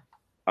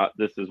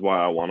 this is why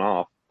I went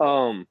off.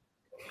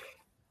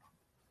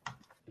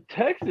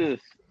 Texas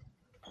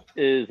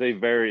is a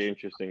very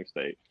interesting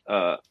state.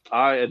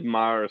 I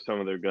admire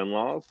some of their gun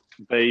laws.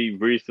 They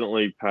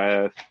recently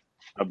passed,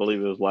 I believe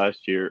it was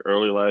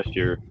early last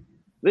year.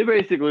 They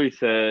basically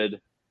said,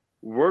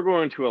 we're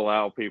going to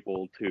allow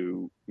people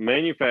to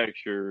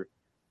manufacture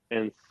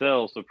and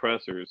sell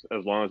suppressors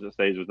as long as it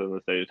stays within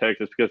the state of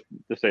Texas, because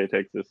the state of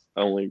Texas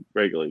only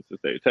regulates the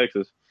state of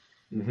Texas.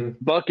 Mm-hmm.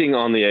 Bucking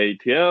on the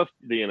ATF,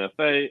 the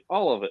NFA,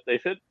 all of it. They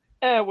said,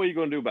 what are you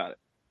going to do about it?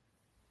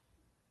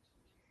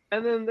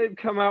 And then they've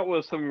come out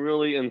with some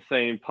really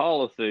insane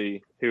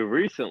policy here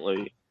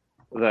recently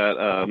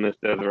that, Ms.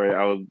 Desiree,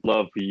 I would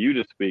love for you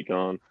to speak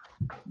on.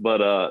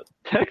 But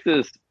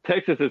Texas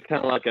is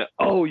kind of like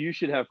you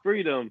should have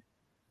freedom,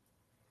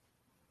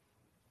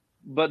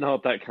 but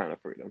not that kind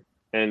of freedom.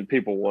 And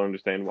people will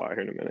understand why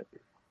here in a minute.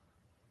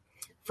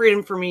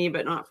 Freedom for me,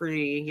 but not for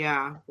you.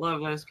 Yeah,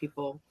 love those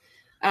people.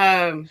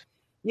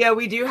 Yeah,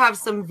 we do have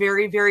some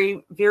very,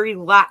 very, very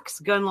lax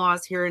gun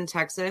laws here in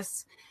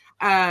Texas.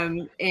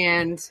 But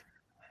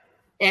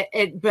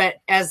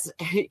as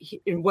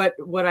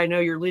what I know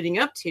you're leading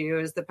up to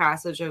is the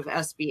passage of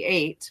SB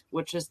 8,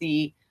 which is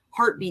the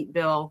heartbeat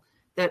bill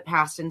that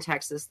passed in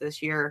Texas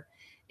this year.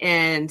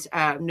 And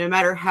no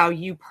matter how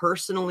you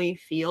personally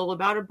feel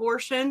about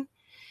abortion,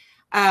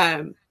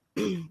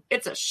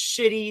 it's a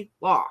shitty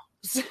law.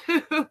 So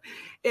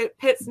it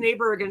pits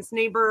neighbor against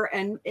neighbor,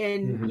 and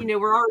mm-hmm. You know,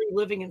 we're already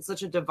living in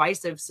such a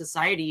divisive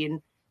society,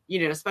 and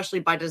you know,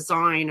 especially by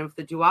design of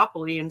the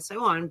duopoly and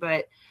so on.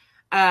 But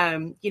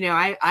you know,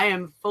 I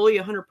am fully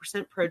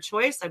 100%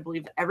 pro-choice. I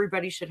believe that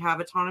everybody should have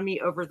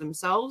autonomy over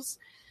themselves,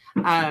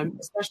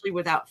 especially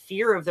without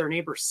fear of their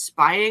neighbors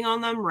spying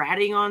on them,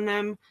 ratting on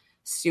them,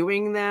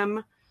 suing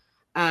them,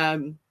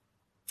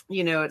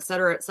 you know, et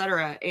cetera, et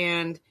cetera.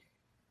 And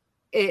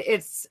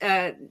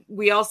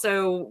we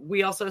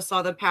also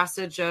saw the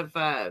passage of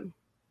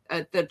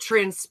the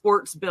trans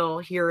sports bill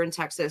here in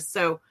Texas.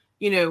 So,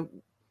 you know,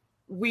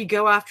 we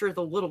go after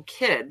the little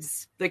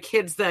kids, the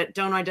kids that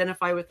don't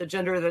identify with the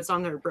gender that's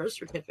on their birth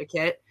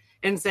certificate,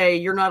 and say,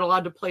 you're not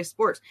allowed to play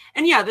sports.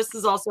 And yeah, this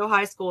is also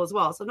high school as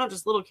well. So not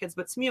just little kids,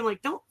 but to me, I'm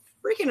like, don't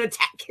freaking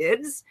attack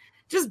kids.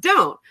 Just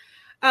don't.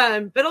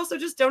 But also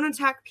just don't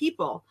attack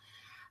people.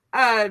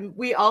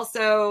 We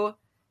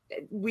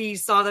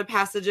saw the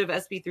passage of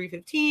SB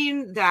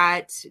 315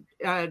 that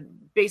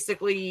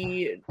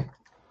basically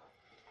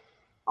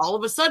all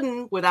of a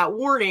sudden, without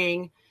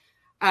warning,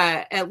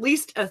 at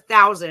least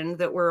 1,000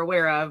 that we're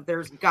aware of,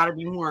 there's got to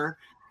be more.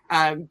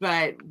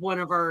 But one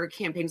of our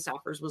campaign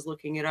staffers was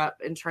looking it up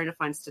and trying to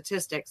find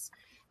statistics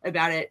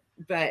about it.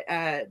 But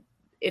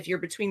if you're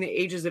between the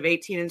ages of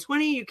 18 and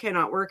 20, you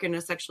cannot work in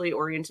a sexually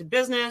oriented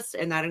business.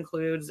 And that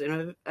includes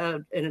in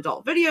an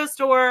adult video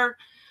store.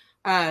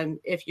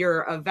 If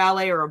you're a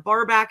valet or a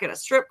barback at a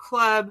strip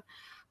club,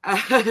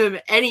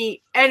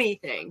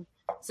 anything.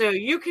 So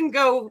you can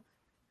go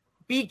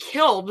be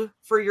killed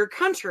for your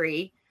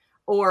country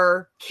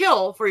or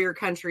kill for your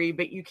country,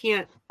 but you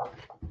can't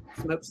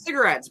smoke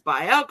cigarettes,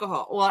 buy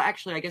alcohol. Well,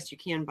 actually, I guess you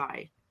can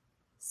buy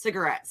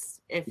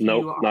cigarettes if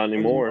Nope, you are not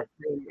anymore.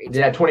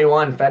 Yeah,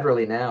 21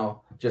 federally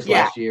now. Just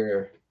last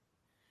year.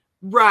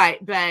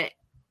 Right, but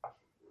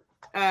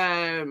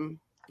I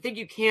think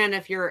you can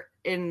if you're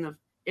in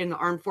the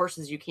armed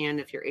forces. You can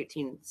if you're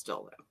 18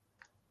 still though.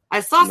 I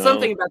saw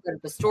something about that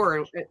at the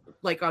store,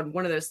 like on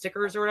one of those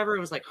stickers or whatever. It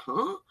was like,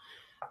 huh?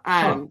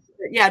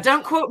 Yeah,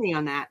 don't quote me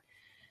on that.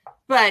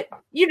 But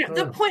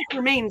the point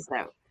remains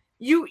though.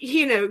 You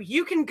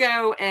can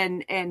go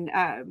and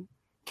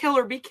kill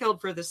or be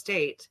killed for the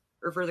state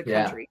or for the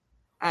country.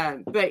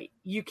 But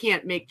you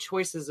can't make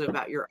choices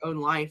about your own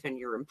life and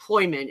your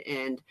employment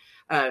and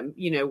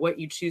what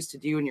you choose to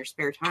do in your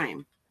spare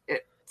time.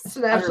 It's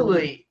an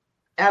absolutely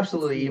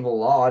evil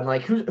law. And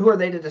like who are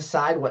they to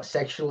decide what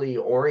sexually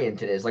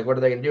oriented is? Like what are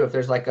they gonna do if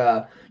there's like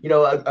a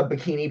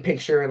bikini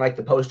picture and like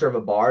the poster of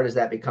a bar? Does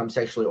that become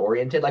sexually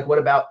oriented? Like what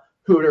about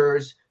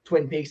Hooters,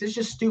 Twin Peaks? It's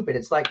just stupid.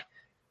 It's like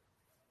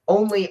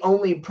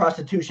only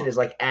prostitution is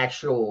like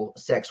actual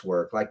sex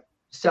work, like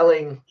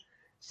selling.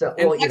 So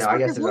well, I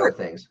guess there's other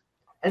things.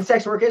 And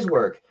sex work is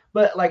work,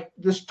 but like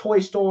this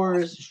toy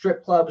stores,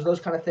 strip clubs, those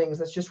kind of things,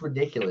 that's just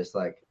ridiculous.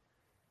 Like,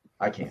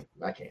 I can't.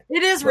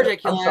 It is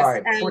ridiculous. I'm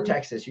sorry. For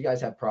Texas, you guys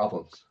have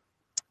problems.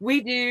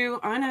 We do.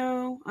 I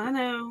know. I'm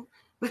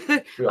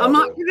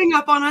not giving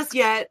up on us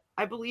yet.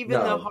 I believe in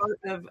the heart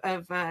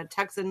of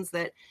Texans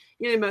that,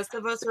 most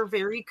of us are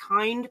very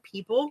kind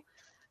people.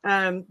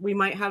 We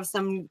might have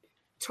some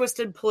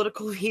twisted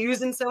political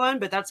views and so on,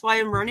 but that's why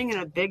I'm running in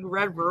a big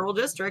red rural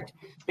district,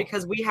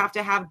 because we have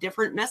to have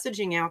different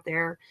messaging out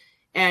there.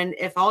 And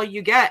if all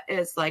you get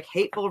is like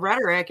hateful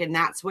rhetoric and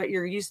that's what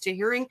you're used to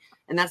hearing,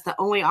 and that's the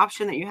only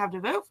option that you have to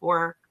vote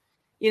for,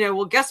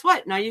 well, guess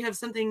what? Now you have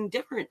something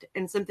different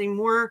and something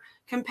more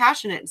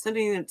compassionate and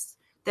something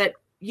that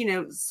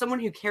someone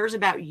who cares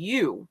about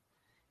you,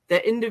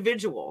 the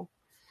individual.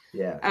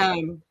 Yeah.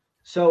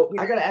 So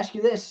I got to ask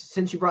you this,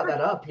 since you brought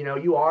that up,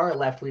 you are a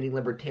left-leaning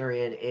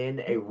libertarian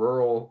in a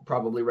rural,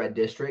 probably red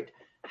district.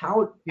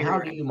 How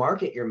do you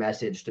market your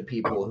message to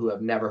people who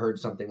have never heard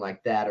something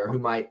like that, or who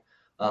might,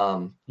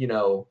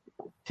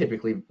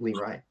 typically lean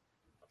right?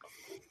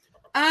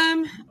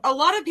 A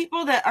lot of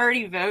people that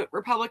already vote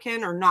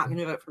Republican are not going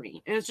to vote for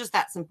me. And it's just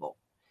that simple.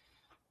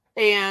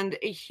 And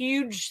a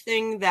huge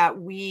thing that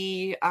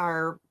we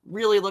are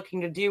really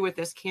looking to do with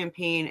this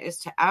campaign is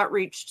to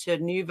outreach to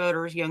new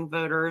voters, young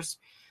voters,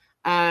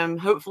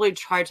 hopefully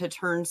try to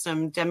turn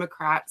some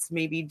Democrats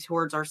maybe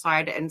towards our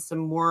side and some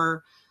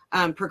more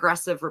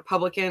progressive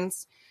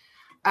Republicans.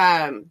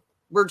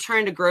 We're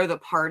trying to grow the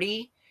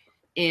party.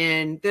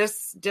 And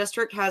this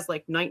district has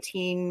like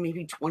 19,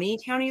 maybe 20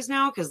 counties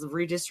now because of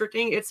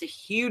redistricting. It's a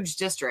huge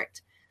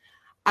district.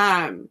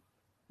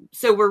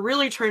 So we're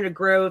really trying to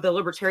grow the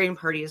Libertarian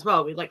Party as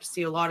well. We'd like to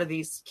see a lot of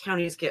these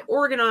counties get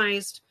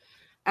organized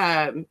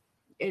and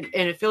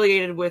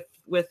affiliated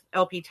with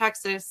LP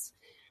Texas.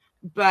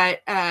 But,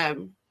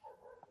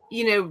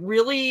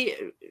 really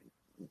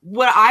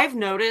what I've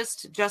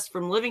noticed just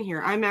from living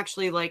here, I'm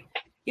actually like,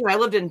 I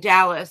lived in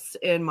Dallas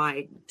in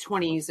my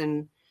 20s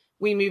and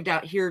we moved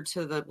out here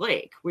to the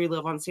lake. We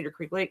live on Cedar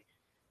Creek Lake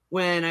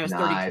when I was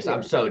 32.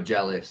 I'm so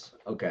jealous.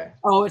 Okay.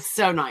 Oh, it's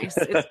so nice.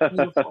 It's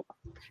beautiful.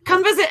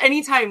 Come visit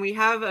anytime. We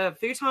have a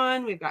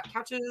futon. We've got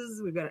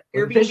couches. We've got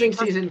Airbnb. When fishing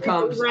season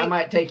comes, I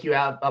might take you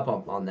up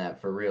on that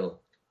for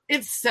real.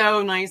 It's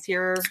so nice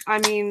here. I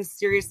mean,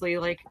 seriously,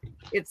 like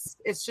it's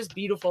just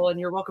beautiful, and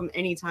you're welcome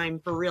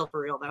anytime. For real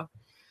though.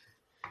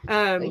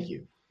 Thank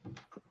you.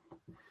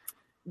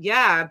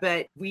 Yeah,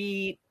 but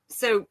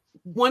so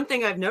one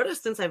thing I've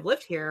noticed since I've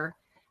lived here,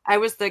 I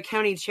was the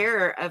county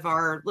chair of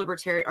our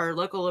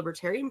local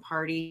Libertarian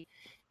Party,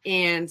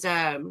 and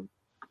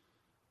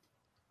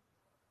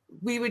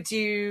we would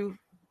do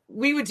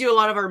a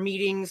lot of our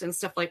meetings and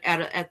stuff like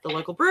at the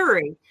local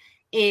brewery,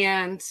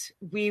 and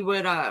we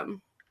would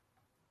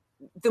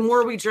the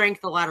more we drank,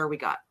 the louder we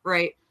got,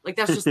 right? Like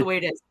that's just the way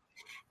it is.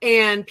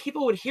 And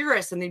people would hear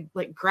us and they'd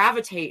like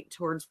gravitate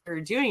towards what we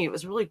were doing. It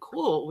was really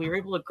cool. We were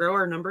able to grow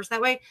our numbers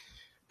that way.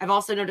 I've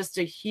also noticed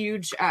a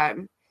huge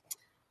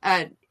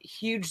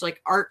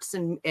like arts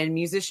and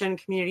musician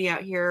community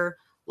out here.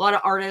 A lot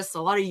of artists,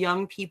 a lot of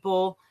young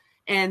people,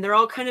 and they're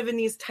all kind of in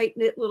these tight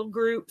knit little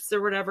groups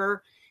or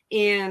whatever.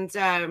 And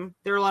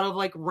there are a lot of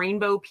like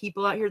rainbow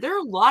people out here. There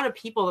are a lot of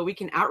people that we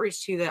can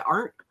outreach to that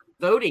aren't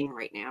voting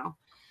right now.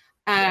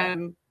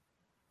 Even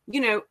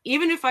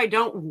if I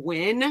don't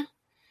win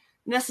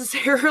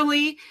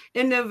necessarily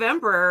in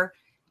November,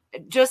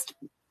 just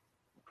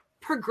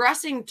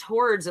progressing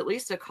towards at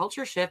least a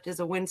culture shift is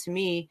a win to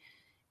me.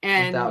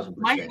 And 1,000%.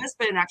 My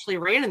husband actually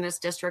ran in this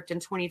district in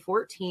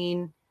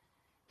 2014,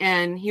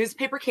 and he was a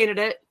paper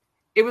candidate.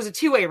 It was a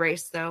two-way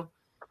race though,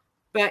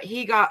 but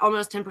he got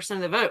almost 10%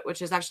 of the vote,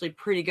 which is actually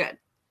pretty good.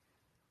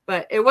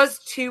 But it was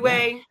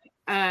two-way,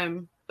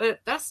 but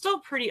that's still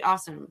pretty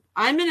awesome.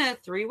 I'm in a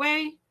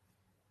three-way,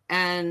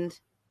 and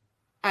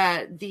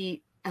a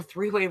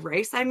three-way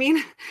race, I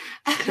mean.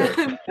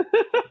 Sure.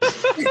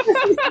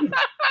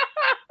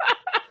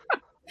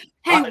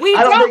 Hey,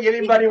 I don't think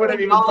anybody would have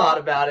even thought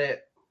about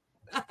it.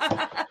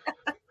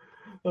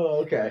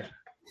 Oh, okay.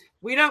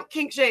 We don't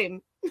kink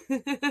shame.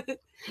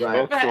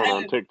 Right. That's going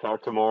on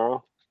TikTok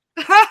tomorrow.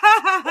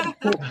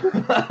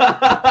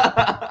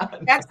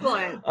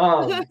 Excellent.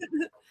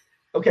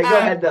 Okay, go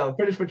ahead though.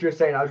 Finish what you were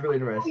saying. I was really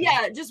interested.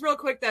 Yeah, just real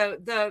quick though,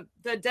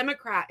 the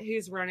Democrat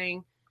who's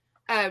running,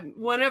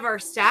 one of our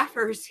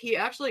staffers, he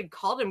actually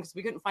called him because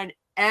we couldn't find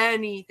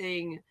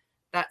anything.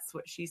 That's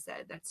what she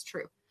said. That's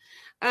true.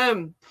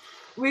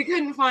 We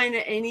couldn't find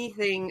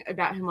anything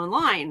about him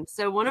online.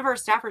 So one of our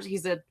staffers,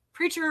 he's a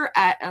preacher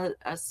at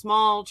a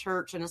small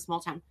church in a small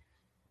town,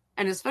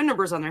 and his phone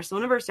number's on there. So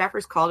one of our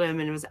staffers called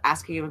him and was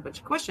asking him a bunch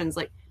of questions,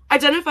 like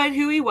identified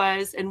who he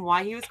was and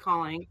why he was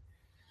calling.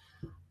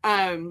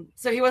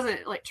 So he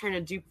wasn't like trying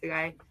to dupe the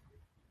guy,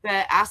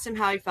 but asked him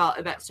how he felt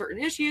about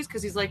certain issues,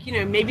 because he's like,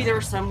 maybe there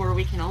are some where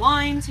we can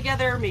align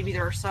together. Maybe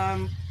there are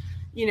some,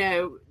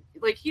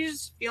 like he's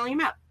just feeling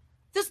him out.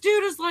 This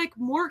dude is like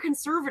more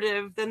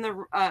conservative than the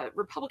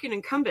Republican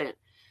incumbent.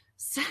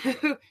 So,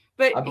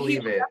 but I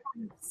believe it.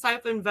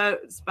 Siphon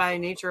votes by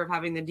nature of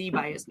having the D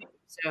by his name.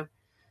 So,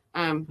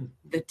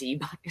 the D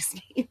by his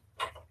name.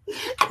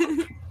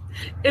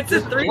 It's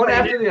just a three one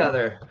after the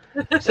other.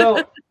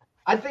 So,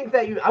 I think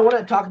that I want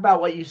to talk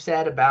about what you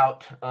said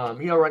about,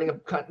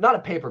 running not a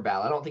paper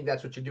ballot. I don't think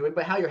that's what you're doing,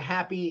 but how you're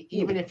happy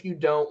even if you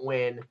don't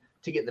win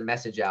to get the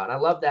message out. And I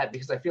love that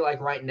because I feel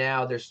like right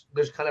now there's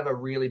kind of a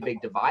really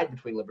big divide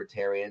between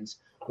libertarians,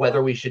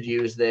 whether we should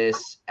use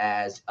this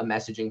as a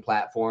messaging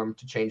platform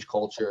to change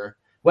culture,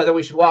 whether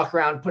we should walk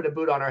around, put a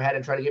boot on our head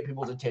and try to get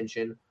people's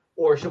attention,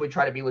 or should we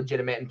try to be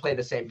legitimate and play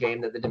the same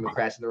game that the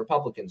Democrats and the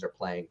Republicans are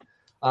playing.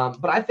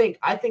 But I think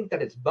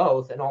that it's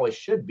both and always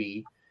should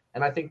be.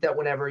 And I think that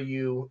whenever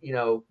you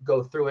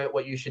go through it,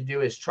 what you should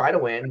do is try to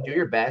win, do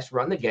your best,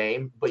 run the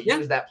game, but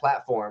use that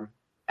platform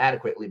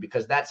adequately,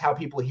 because that's how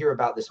people hear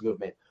about this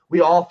movement.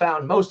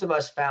 Most of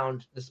us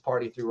found this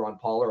party through Ron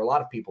Paul, or a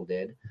lot of people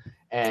did.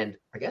 And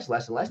I guess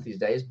less and less these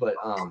days, but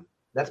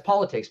that's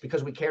politics,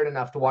 because we cared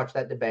enough to watch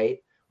that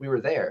debate. We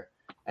were there.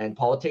 And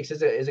politics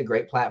is a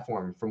great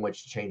platform from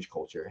which to change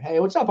culture. Hey,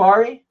 what's up,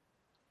 Ari?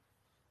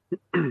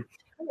 I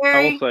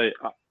will say,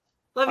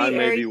 Love you, I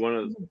may Ari. be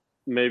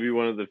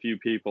one of the few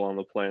people on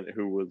the planet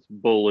who was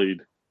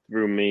bullied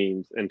through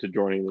memes into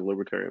joining the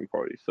Libertarian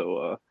Party.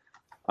 So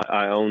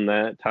I own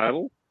that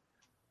title.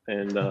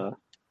 And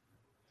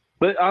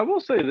but I will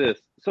say this.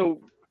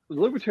 So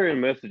libertarian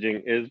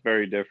messaging is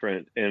very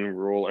different in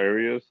rural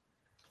areas.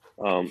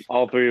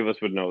 All three of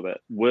us would know that.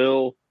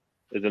 Will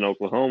is in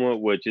Oklahoma,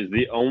 which is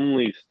the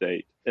only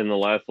state in the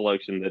last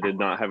election that did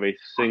not have a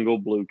single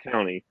blue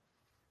county.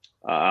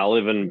 I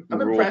live in.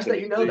 I'm impressed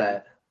that you know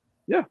that.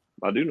 Yeah,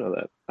 I do know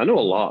that. I know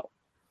a lot.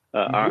 You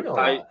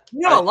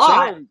know a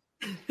lot.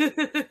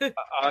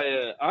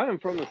 I am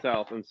from the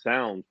South and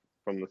sound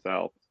from the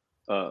South,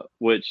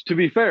 which, to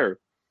be fair,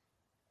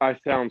 I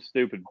sound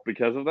stupid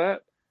because of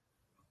that.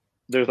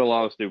 There's a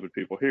lot of stupid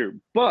people here,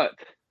 but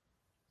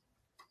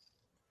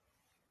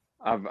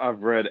I've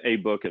read a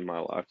book in my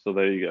life, so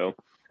there you go.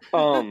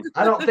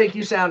 I don't think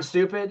you sound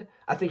stupid.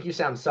 I think you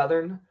sound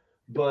Southern,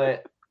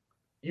 but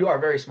you are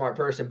a very smart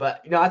person.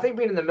 But I think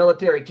being in the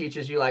military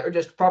teaches you, or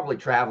just probably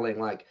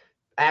traveling,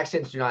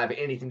 accents do not have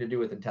anything to do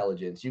with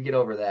intelligence. You get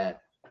over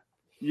that.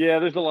 Yeah,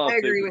 there's a lot of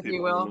stupid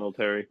people in the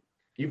military.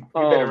 You've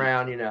been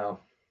around,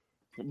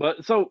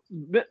 But so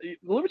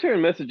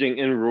libertarian messaging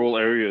in rural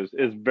areas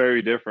is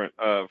very different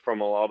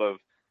from a lot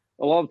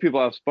of people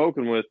I've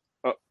spoken with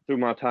through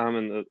my time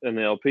in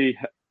the LP.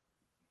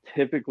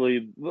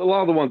 Typically, a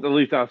lot of the ones, at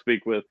least I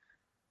speak with,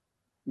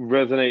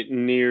 resonate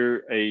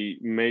near a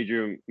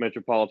major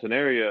metropolitan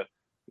area,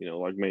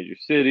 like major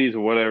cities or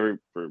whatever.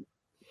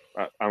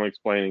 I'm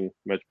explaining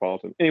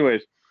metropolitan.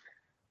 Anyways,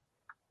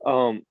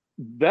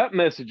 that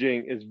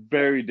messaging is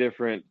very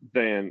different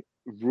than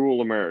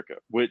rural America,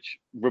 which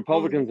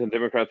Republicans and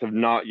Democrats have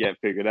not yet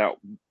figured out.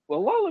 Well,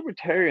 a lot of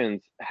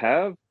libertarians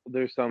have.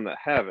 There's some that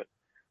haven't.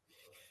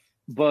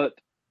 But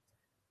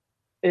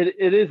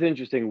it is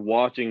interesting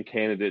watching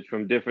candidates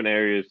from different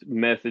areas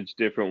message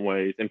different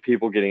ways and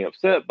people getting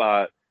upset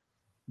by it.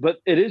 But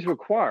it is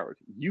required.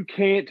 You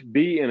can't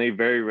be in a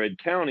very red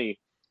county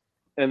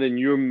and then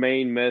your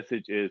main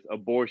message is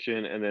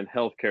abortion and then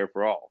health care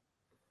for all.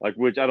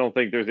 Which I don't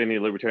think there's any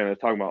libertarian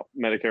that's talking about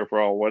Medicare for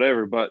all,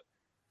 whatever, but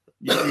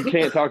you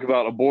can't talk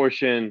about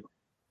abortion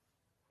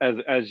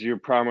as your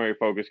primary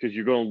focus because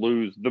you're going to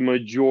lose the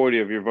majority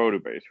of your voter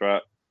base,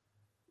 right?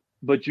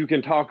 But you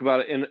can talk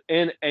about it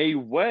in a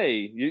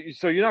way.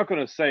 So you're not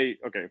going to say,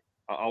 okay,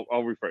 I'll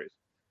rephrase.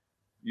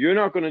 You're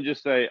not going to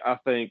just say, I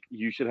think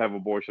you should have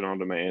abortion on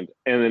demand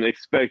and then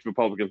expect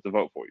Republicans to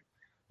vote for you.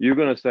 You're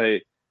going to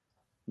say,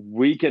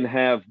 we can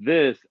have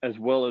this as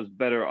well as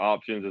better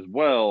options as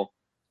well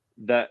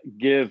that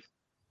give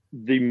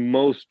the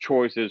most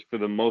choices for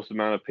the most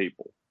amount of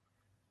people.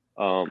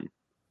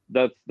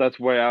 That's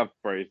the way I've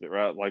phrased it,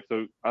 right?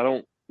 So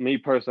me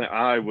personally,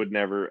 I would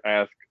never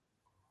ask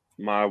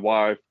my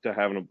wife to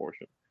have an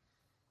abortion.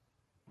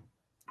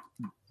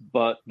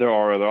 But there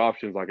are other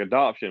options like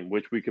adoption,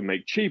 which we can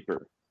make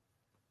cheaper,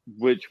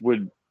 which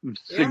would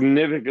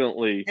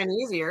significantly and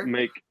easier it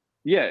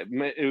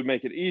would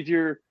make it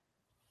easier.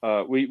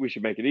 We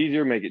should make it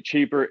easier, make it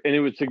cheaper, and it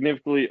would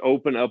significantly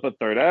open up a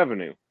third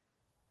avenue.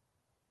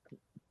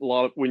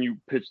 When you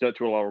pitch that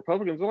to a lot of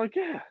Republicans, they're like,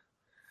 yeah,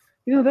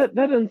 that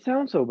doesn't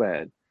sound so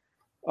bad.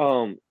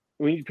 When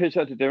you pitch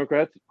that to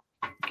Democrats,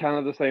 kind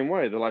of the same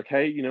way. They're like,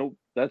 hey,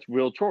 that's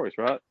real choice,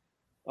 right?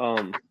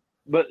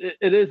 But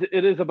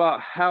it is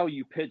about how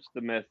you pitch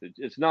the message.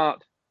 It's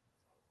not.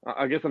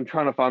 I guess I'm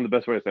trying to find the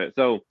best way to say it.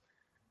 So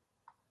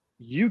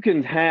you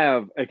can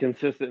have a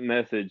consistent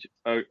message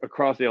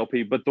across the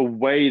LP, but the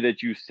way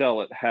that you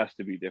sell it has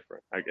to be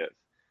different, I guess.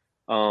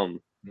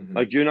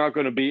 Like you're not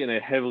going to be in a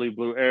heavily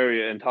blue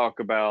area and talk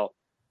about,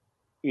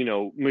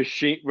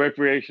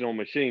 recreational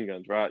machine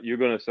guns, right? You're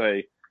going to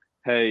say,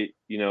 hey,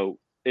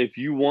 if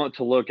you want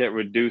to look at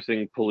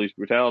reducing police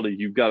brutality,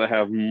 you've got to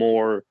have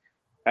more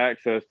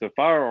access to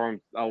firearms,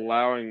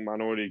 allowing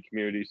minority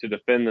communities to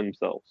defend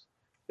themselves.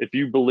 If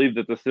you believe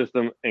that the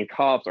system and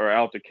cops are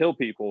out to kill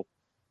people,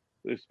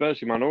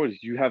 especially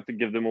minorities, you have to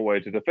give them a way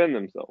to defend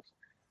themselves.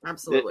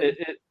 Absolutely.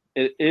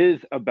 It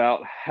is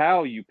about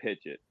how you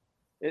pitch it.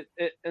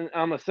 And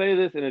I'm gonna say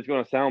this, and it's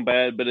gonna sound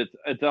bad, but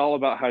it's all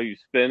about how you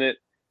spin it.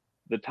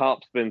 The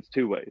top spins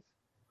two ways,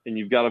 and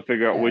you've got to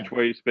figure out which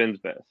way spins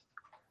best.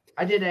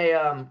 I did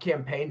a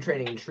campaign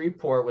training in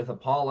Shreveport with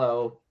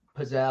Apollo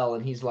Pizzell,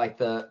 and he's like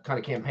the kind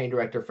of campaign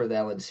director for the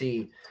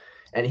LNC.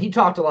 And he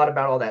talked a lot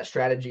about all that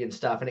strategy and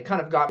stuff. And it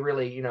kind of got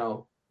really,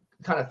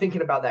 kind of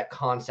thinking about that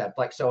concept.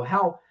 Like, so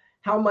how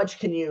much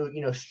can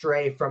you,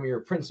 stray from your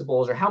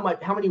principles, or how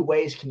many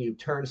ways can you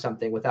turn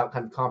something without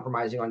kind of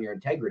compromising on your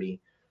integrity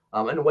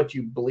and what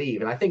you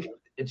believe? And I think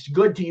it's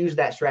good to use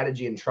that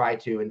strategy and try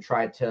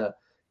to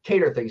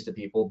cater things to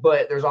people,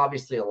 but there's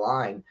obviously a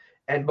line.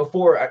 And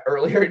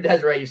earlier,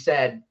 Desiree, you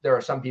said there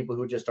are some people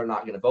who just are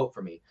not going to vote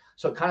for me.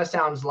 So it kind of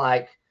sounds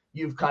like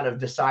you've kind of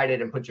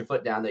decided and put your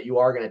foot down that you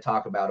are going to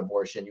talk about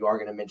abortion. You are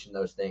going to mention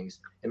those things.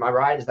 Am I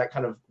right? Is that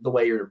kind of the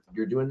way you're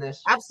doing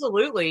this?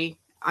 Absolutely.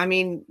 I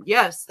mean,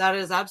 yes, that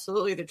is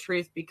absolutely the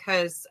truth,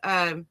 because,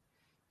 again,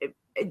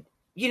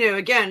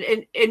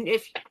 and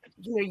if,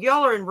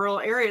 y'all are in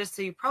rural areas,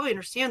 so you probably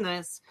understand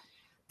this.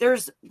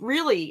 There's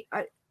really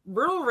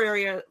rural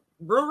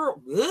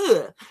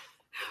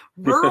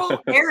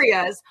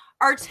areas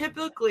are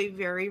typically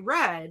very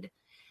red.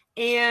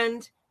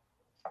 And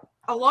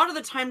a lot of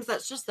the times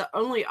that's just the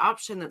only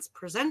option that's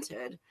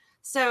presented.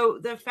 So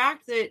the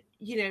fact that,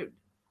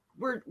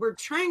 we're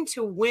trying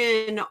to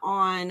win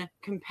on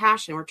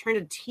compassion. We're trying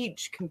to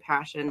teach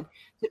compassion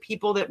to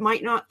people that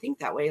might not think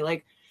that way.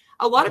 Like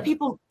a lot of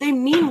people, they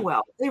mean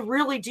well. They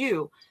really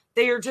do.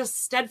 They are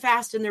just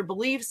steadfast in their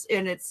beliefs.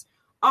 And it's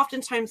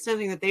oftentimes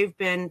something that they've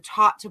been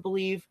taught to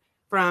believe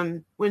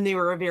from when they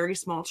were a very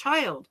small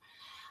child.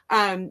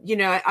 I'm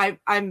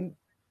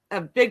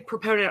a big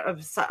proponent of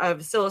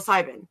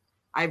psilocybin.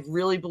 I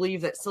really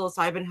believe that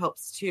psilocybin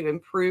helps to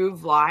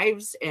improve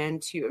lives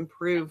and to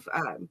improve,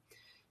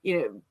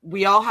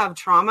 we all have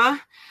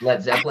trauma.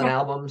 Led Zeppelin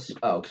albums.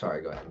 Oh,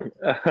 sorry. Go ahead.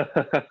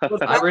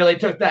 I really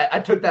took that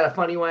a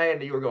funny way,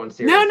 and you were going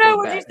serious. No.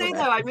 What did you say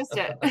though? I missed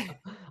it.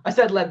 I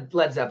said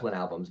Led Zeppelin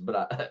albums,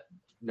 but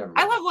never mind.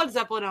 I love Led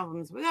Zeppelin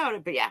albums without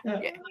it, but yeah.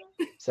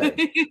 Same.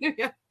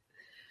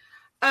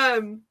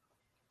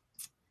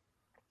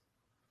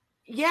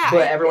 Yeah.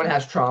 But everyone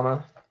has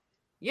trauma.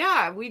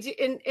 Yeah, we do.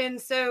 And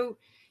so,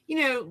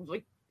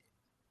 like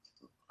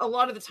a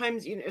lot of the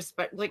times,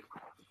 like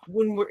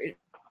when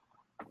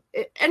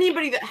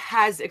anybody that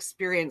has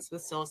experience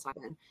with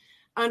psilocybin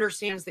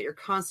understands that you're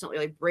constantly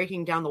like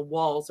breaking down the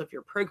walls of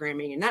your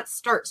programming. And that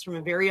starts from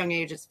a very young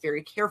age. It's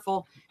very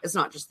careful. It's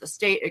not just the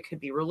state. It could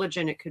be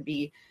religion. It could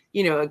be, a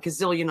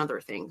gazillion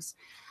other things.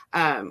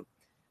 A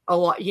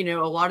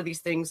lot of these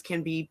things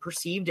can be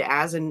perceived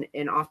as, and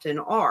often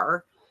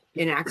are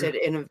enacted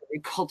in a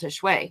very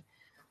cultish way.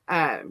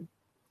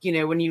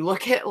 When you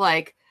look at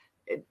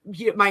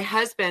my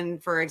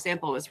husband, for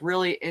example, was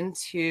really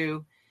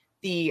into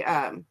the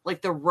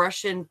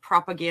Russian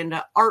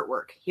propaganda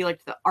artwork. He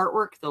liked the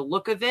artwork, the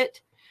look of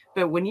it.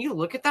 But when you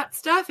look at that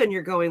stuff and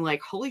you're going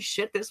like, holy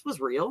shit, this was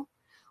real.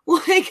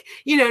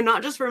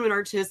 Not just from an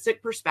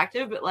artistic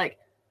perspective, but like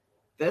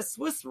this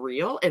was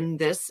real. And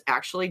this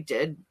actually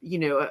did,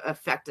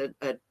 affect a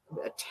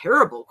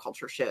terrible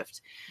culture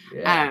shift.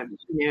 Yeah. And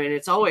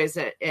it's always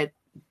at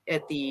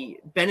the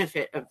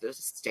benefit of the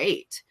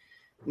state,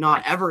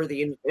 not ever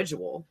the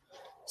individual.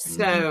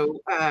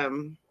 So,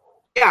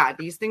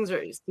 these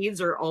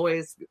seeds are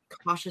always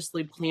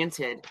cautiously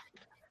planted.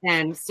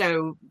 And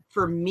so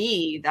for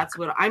me, that's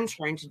what I'm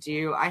trying to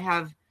do.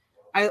 I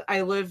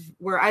live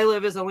where I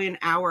live is only an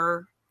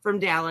hour from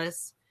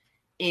Dallas,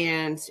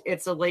 and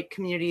it's a lake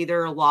community.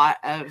 There are a lot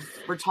of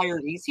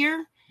retirees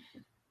here.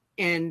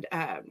 And,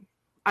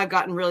 I've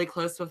gotten really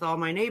close with all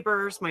my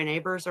neighbors. My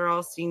neighbors are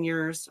all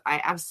seniors. I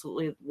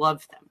absolutely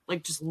love them.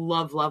 Like just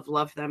love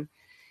them.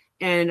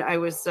 And I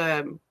was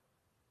in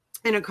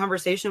a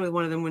conversation with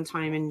one of them one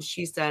time, and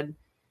she said,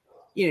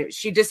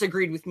 she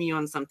disagreed with me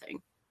on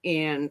something.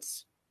 And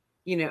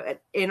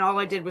and all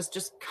I did was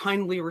just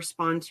kindly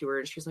respond to her.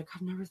 And she's like,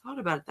 I've never thought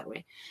about it that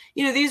way.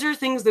 These are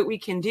things that we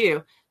can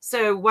do.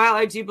 So while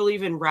I do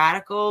believe in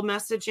radical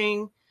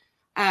messaging,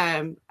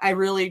 I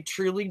really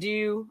truly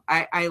do.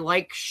 I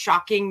like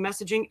shocking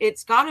messaging.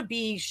 It's got to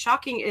be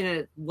shocking in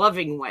a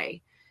loving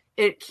way.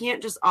 It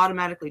can't just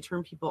automatically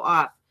turn people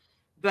off.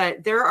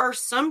 But there are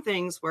some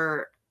things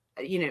where,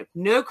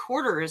 no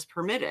quarter is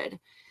permitted.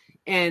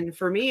 And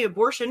for me,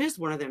 abortion is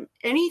one of them.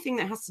 Anything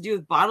that has to do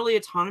with bodily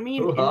autonomy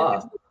and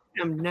individual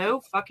freedom,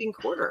 no fucking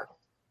quarter.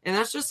 And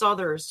that's just all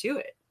there is to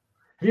it.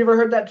 Have you ever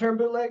heard that term,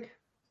 Bootleg?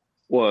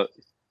 What?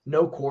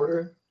 No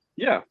quarter?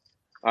 Yeah.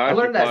 I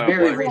learned that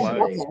very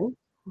recently.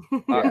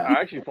 I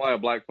actually fly a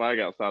black flag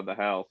outside the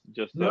house.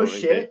 Just no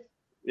shit.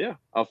 Yeah,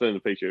 I'll send a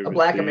picture. A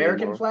black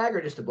American flag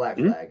or just a black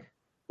flag?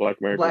 Black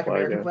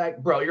American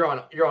flag. Bro, you're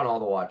on all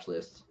the watch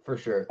lists for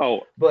sure.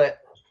 Oh,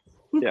 but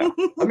yeah.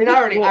 I mean, I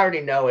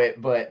already know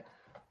it, but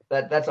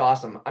that's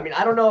awesome. I mean,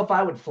 I don't know if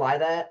I would fly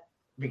that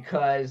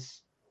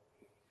because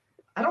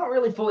I don't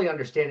really fully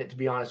understand it, to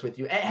be honest with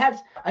you.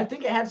 I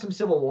think it had some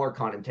Civil War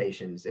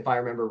connotations, if I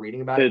remember reading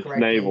about it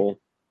correctly. It's naval.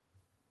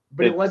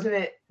 But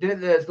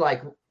didn't the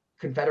like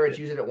Confederates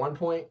use it at one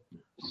point?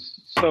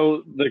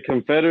 So the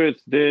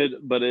Confederates did,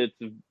 but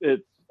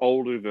it's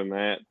older than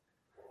that.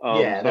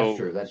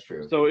 That's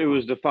true. So it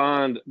was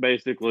defined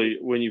basically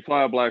when you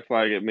fly a black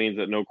flag, it means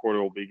that no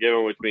quarter will be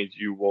given, which means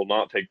you will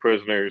not take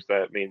prisoners.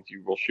 That means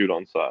you will shoot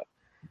on sight.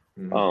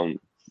 Mm-hmm.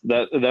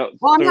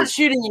 I'm not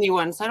shooting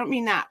anyone, so I don't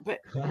mean that, but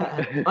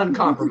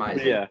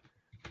uncompromising. Yeah,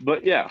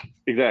 but yeah,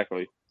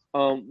 exactly.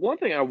 One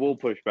thing I will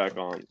push back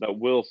on that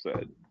Will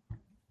said,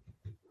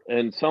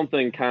 and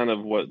something kind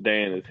of what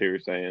Dan is here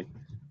saying.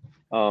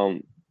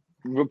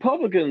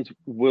 Republicans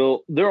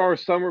there are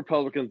some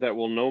Republicans that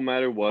will, no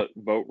matter what,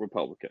 vote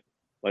Republican.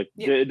 Like,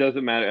 It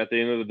doesn't matter. At the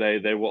end of the day,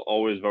 they will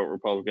always vote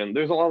Republican.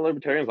 There's a lot of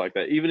libertarians like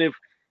that. Even if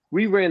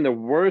we ran the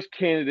worst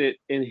candidate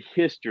in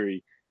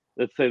history,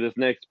 let's say this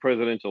next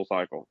presidential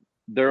cycle,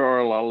 there are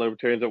a lot of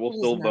libertarians that will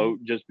still vote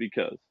just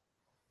because.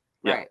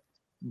 Yeah. Right.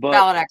 But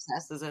ballot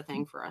access is a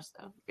thing for us,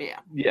 though. But yeah.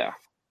 Yeah.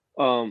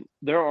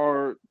 There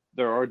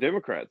are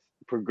Democrats,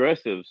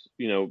 progressives,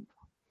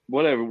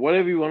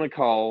 whatever you want to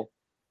call.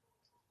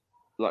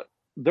 Like,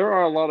 there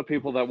are a lot of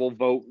people that will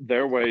vote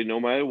their way no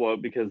matter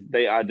what because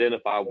they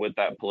identify with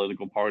that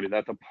political party.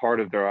 That's a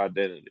part of their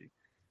identity.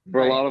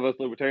 For a lot of us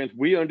libertarians,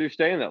 we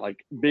understand that.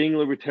 Like, being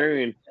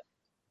libertarian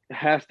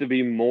has to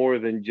be more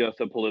than just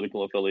a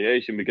political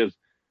affiliation because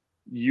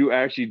you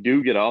actually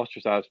do get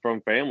ostracized from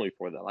family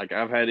for that. Like,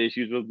 I've had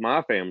issues with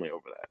my family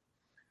over that.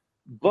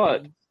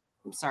 But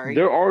I'm sorry.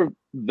 There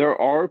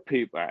are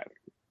people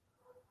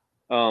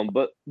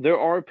but there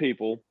are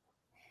people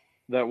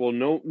that will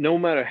no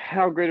matter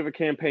how great of a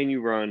campaign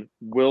you run,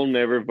 will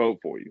never vote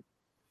for you.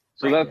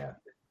 So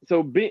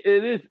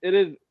it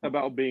is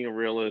about being a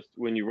realist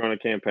when you run a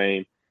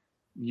campaign.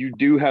 You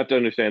do have to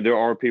understand there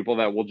are people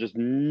that will just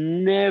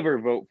never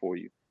vote for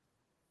you.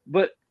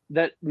 But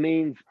that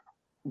means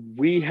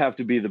we have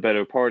to be the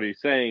better party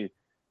saying,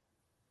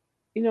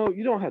 you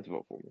don't have to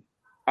vote for me.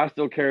 I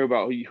still care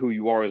about who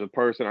you are as a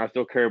person. I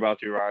still care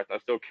about your rights. I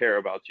still care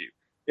about you.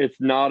 It's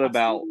not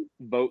about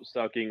vote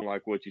sucking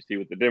like what you see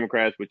with the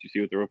Democrats, what you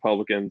see with the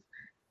Republicans.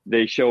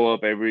 They show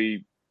up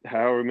every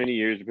however many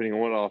years, depending on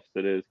what office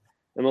it is,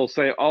 and they'll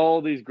say all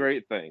these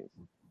great things,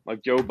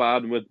 like Joe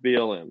Biden with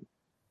BLM.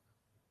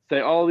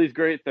 Say all these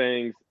great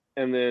things,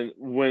 and then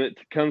when it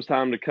comes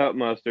time to cut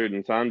mustard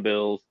and sign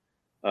bills,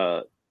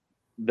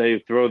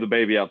 they throw the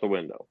baby out the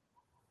window.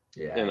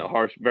 Yeah. In a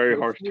very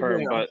harsh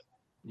term, but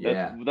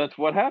that's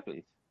what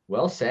happens.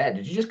 Well said.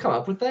 Did you just come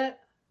up with that?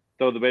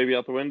 Throw the baby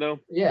out the window?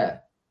 Yeah.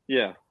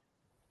 Yeah.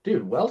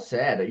 Dude, well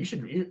said.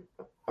 I'm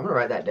gonna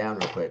write that down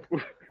real quick.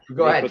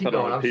 Go ahead, keep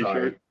going. I'm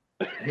sorry.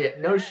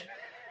 Yeah,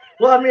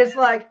 well, I mean, it's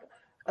like,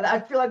 I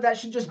feel like that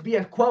should just be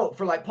a quote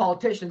for like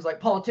politicians. Like,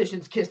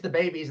 politicians kiss the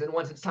babies, and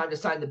once it's time to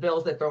sign the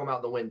bills, they throw them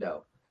out the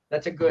window.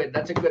 That's a good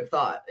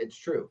thought. It's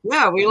true.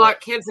 Yeah, we lock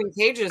kids in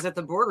cages at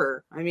the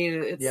border. I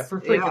mean, it's for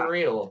freaking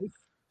real.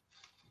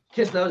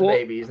 Kiss those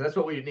babies. That's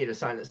what we need, a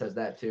sign that says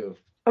that too.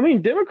 I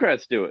mean,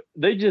 Democrats do it.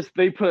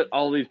 They put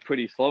all these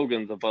pretty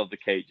slogans above the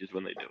cages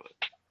when they do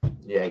it.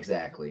 Yeah,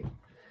 exactly.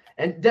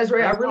 And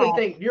Desiree, I really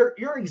think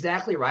you're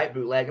exactly right,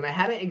 Bootleg. And I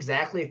hadn't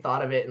exactly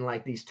thought of it in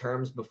like these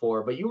terms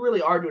before, but you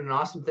really are doing an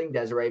awesome thing,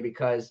 Desiree,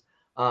 because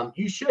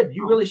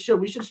you really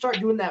should. We should start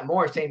doing that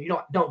more, saying you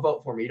don't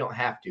vote for me. You don't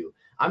have to.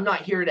 I'm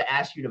not here to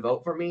ask you to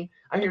vote for me.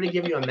 I'm here to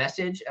give you a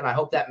message, and I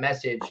hope that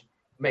message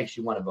makes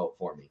you want to vote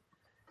for me.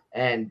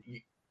 And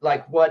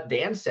like what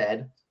Dan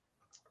said,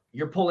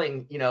 you're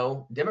pulling,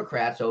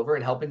 Democrats over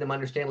and helping them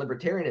understand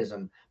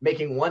libertarianism,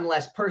 making one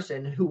less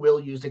person who will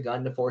use a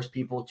gun to force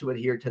people to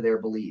adhere to their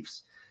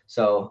beliefs.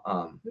 So,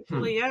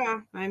 yeah,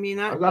 I mean,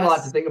 I've got a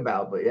lot to think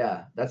about, but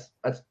yeah, that's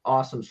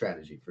awesome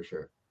strategy for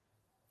sure.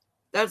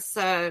 That's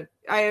I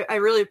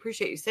really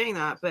appreciate you saying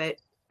that, but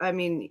I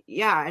mean,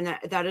 yeah, and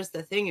that is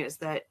the thing is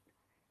that,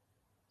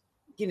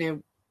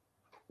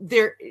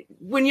 there,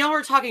 when y'all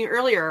were talking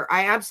earlier,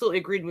 I absolutely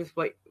agreed with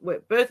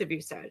what both of you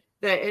said,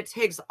 that it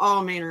takes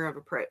all manner of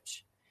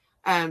approach.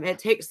 It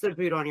takes the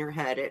boot on your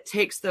head. It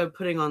takes the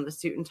putting on the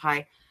suit and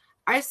tie.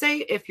 I say,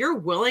 if you're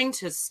willing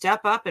to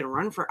step up and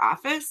run for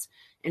office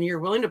and you're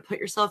willing to put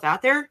yourself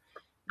out there,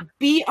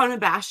 be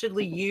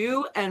unabashedly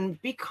you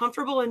and be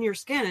comfortable in your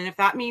skin. And if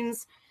that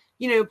means,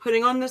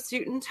 putting on the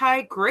suit and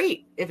tie,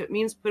 great. If it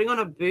means putting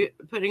a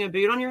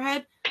boot on your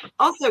head,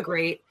 also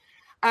great.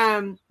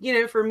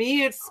 For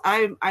me, it's,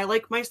 I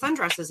like my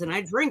sundresses and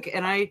I drink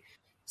and I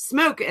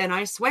smoke and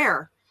I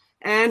swear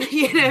and,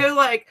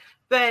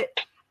 but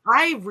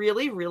I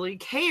really, really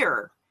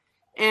care.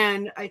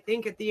 And I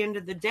think at the end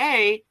of the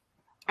day,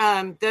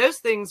 those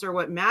things are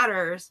what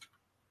matters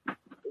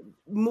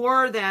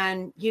more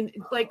than,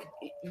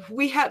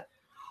 we have.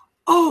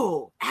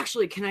 Oh,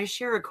 actually, can I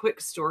share a quick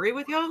story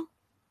with y'all?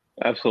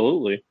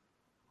 Absolutely.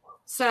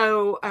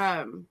 So,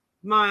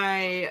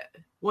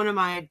 one of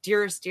my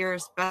dearest,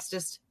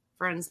 bestest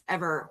friends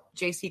ever,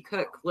 JC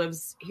Cook,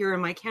 lives here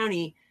in my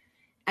county,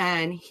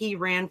 and he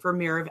ran for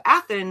mayor of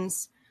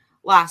Athens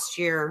last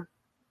year,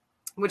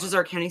 which is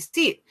our county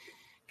seat,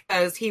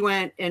 because he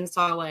went and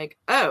saw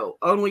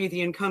only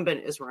the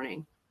incumbent is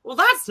running. Well,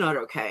 that's not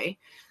okay.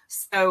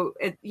 So,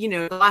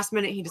 the last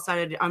minute he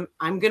decided I'm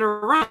going to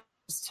run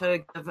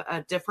to give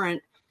a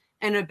different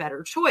and a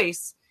better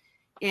choice.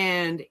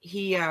 And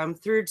he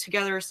threw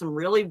together some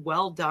really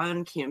well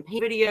done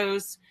campaign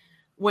videos,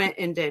 went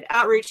and did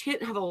outreach. He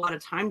didn't have a lot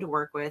of time to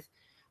work with,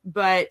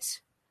 but,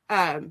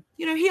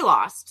 he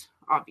lost,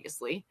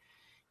 obviously,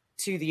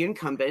 to the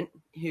incumbent,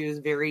 who's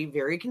very,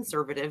 very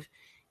conservative.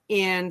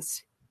 And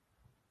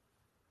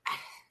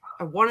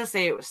I want to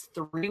say it was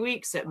 3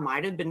 weeks. It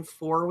might have been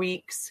 4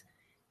 weeks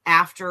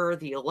after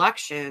the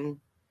election,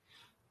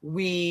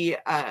 we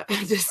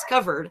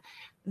discovered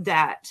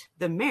that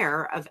the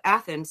mayor of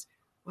Athens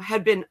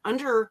had been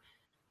under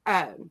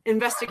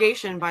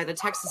investigation by the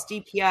Texas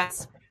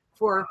DPS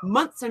for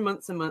months and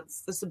months and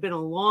months. This had been a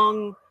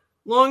long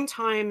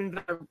time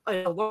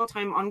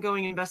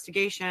ongoing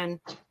investigation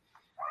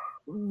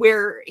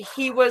where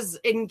he was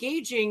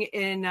engaging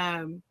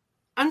in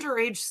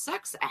underage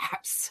sex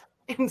acts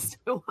and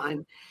so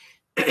on.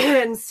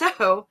 And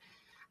so,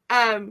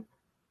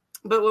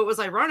 but what was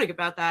ironic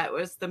about that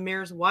was the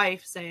mayor's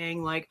wife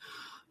saying,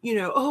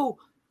 oh,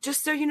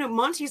 just so you know,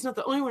 Monty's not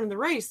the only one in the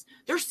race.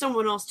 There's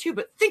someone else too,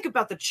 but think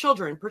about the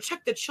children,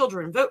 protect the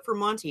children, vote for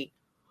Monty.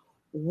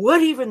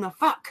 What even the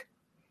fuck?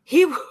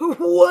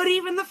 What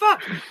even the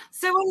fuck?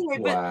 So anyway,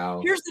 Wow.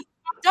 But here's the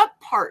fucked up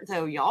part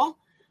though, y'all.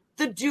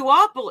 The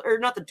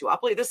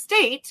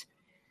state,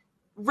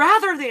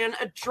 rather than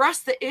address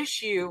the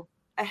issue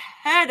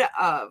ahead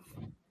of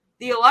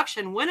the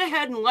election, went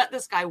ahead and let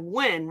this guy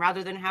win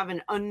rather than have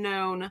an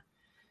unknown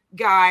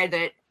guy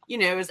that,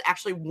 is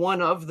actually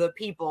one of the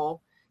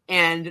people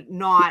and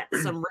not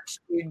some rich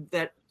dude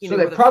that, So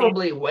they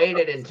probably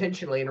waited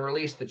intentionally and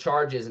released the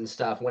charges and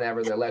stuff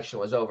whenever the election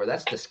was over.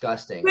 That's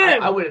disgusting.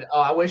 I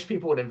wish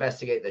people would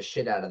investigate the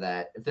shit out of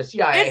that. If the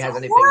CIA has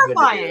anything good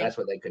to do, that's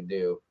what they could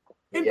do.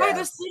 And by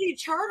the city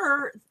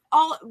charter,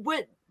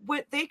 what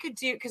they could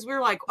do, because we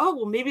were like, oh,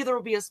 well, maybe there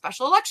will be a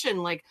special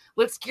election.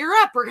 Let's gear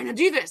up. We're going to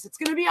do this. It's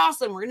going to be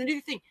awesome. We're going to do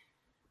the thing.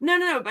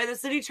 No. By the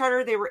city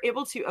charter, they were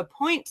able to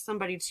appoint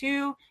somebody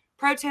to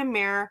pro tem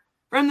mayor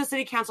from the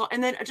city council,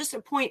 and then just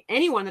appoint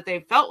anyone that they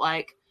felt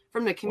like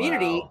from the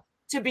community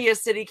to be a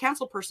city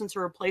council person to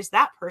replace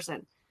that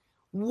person.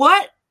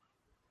 What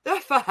the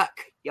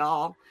fuck,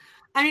 y'all?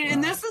 I mean,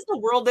 and this is the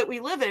world that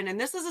we live in,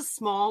 and this is a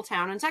small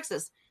town in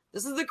Texas.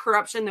 This is the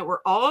corruption that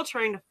we're all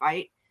trying to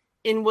fight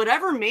in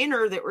whatever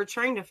manner that we're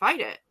trying to fight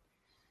it.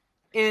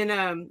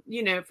 And,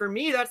 for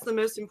me, that's the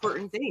most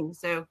important thing.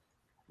 So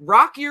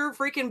rock your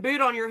freaking boot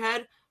on your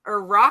head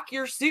or rock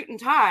your suit and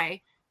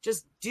tie.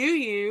 Just do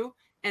you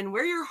and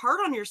wear your heart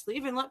on your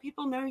sleeve and let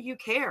people know you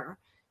care.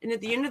 And at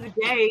the end of the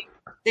day,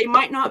 they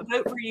might not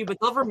vote for you, but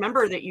they'll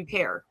remember that you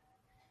care.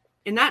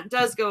 And that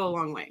does go a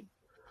long way.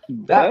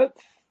 That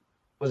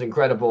was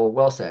incredible.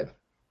 Well said.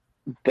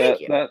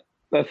 That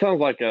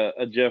sounds like a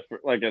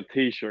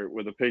T-shirt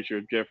with a picture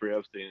of Jeffrey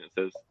Epstein. It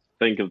says,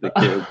 "Think of the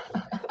kids."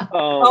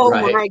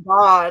 My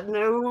God,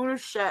 no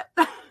shit.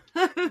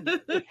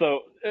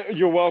 So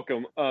you're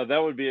welcome. That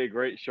would be a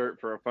great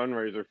shirt for a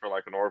fundraiser for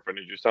an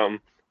orphanage or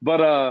something.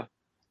 But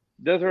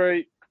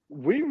Desiree,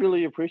 we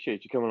really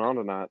appreciate you coming on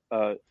tonight.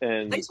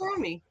 And thanks for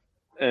having me.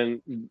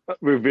 And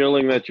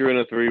revealing that you're in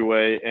a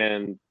three-way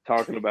and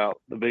talking about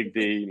the big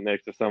D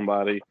next to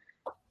somebody.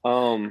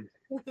 I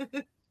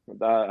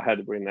had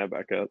to bring that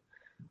back up.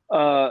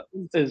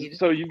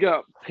 So you've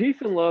got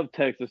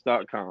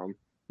peaceandlovetexas.com.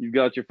 You've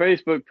got your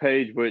Facebook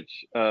page,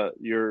 which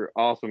your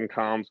awesome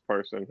comms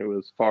person, who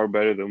is far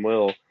better than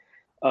Will,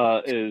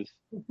 is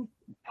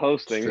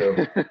posting.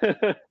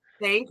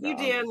 Thank you,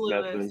 Dan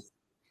Lewis.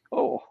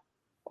 Oh,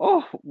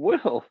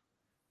 Will.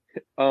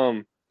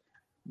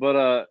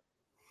 But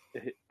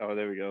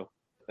there we go.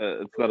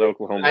 It's not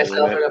Oklahoma.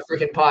 Myself in a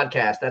freaking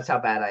podcast. That's how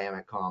bad I am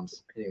at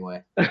comms.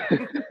 Anyway. I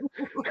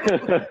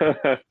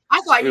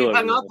thought you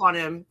hung up on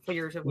him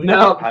figuratively.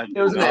 No, it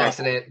was an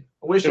accident.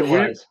 I wish it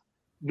was.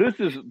 This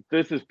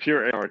is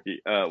pure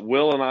anarchy.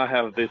 Will and I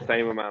have the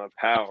same amount of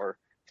power.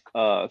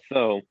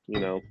 So, you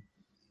know,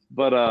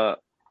 but I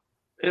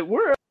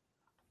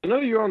know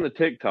you're on the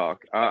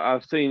TikTok.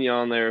 I've seen you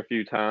on there a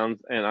few times,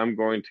 and I'm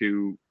going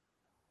to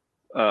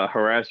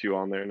harass you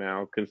on there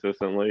now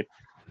consistently.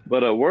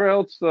 But where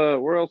else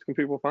can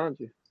people find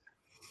you?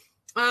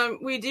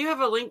 We do have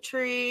a link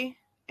tree,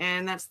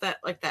 and that's that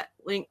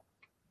link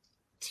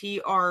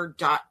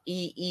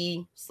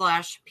tr.ee/Peace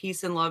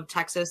and Love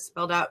Texas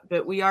spelled out,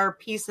 but we are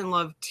Peace and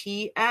Love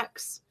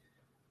TX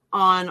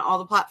on all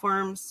the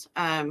platforms,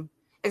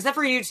 except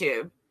for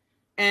YouTube.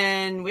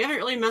 And we haven't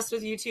really messed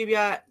with YouTube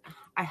yet.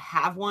 I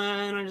have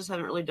one. I just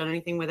haven't really done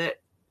anything with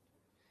it.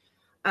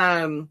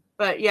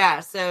 But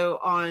yeah, so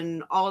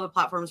on all of the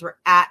platforms, we're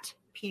at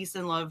Peace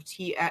and Love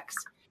TX.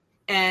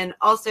 And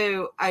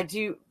also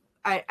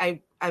I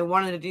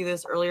wanted to do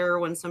this earlier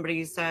when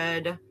somebody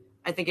said,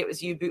 I think it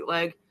was you,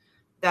 Bootleg,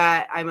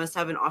 that I must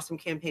have an awesome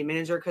campaign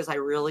manager, because I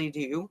really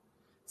do.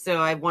 So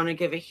I want to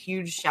give a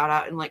huge shout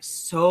out and like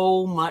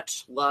so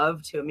much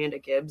love to Amanda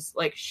Gibbs.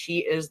 Like, she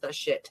is the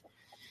shit.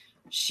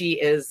 She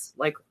is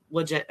like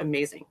legit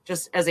amazing,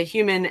 just as a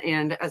human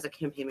and as a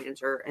campaign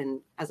manager and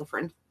as a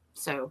friend.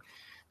 So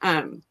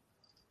I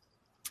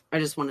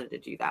just wanted to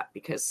do that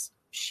because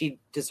she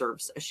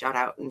deserves a shout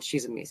out and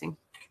she's amazing.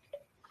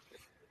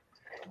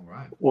 All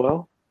right.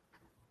 Well,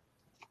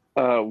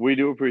 we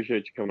do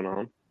appreciate you coming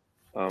on.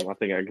 I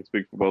think I can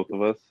speak for both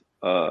of us.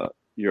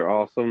 You're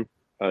awesome.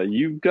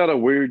 You've got a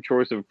weird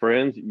choice of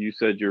friends. You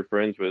said you're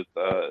friends with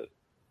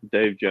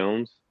Dave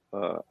Jones.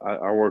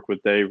 I work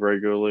with Dave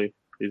regularly.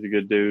 He's a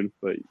good dude,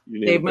 but you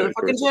need Dave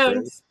motherfucking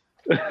Jones.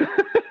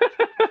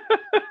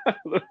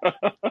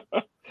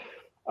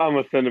 I'm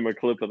gonna send him a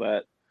clip of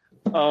that.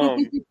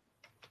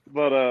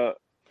 But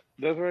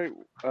that's right.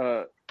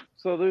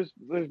 So there's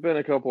been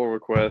a couple of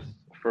requests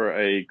for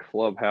a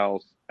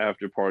Clubhouse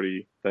after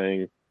party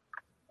thing.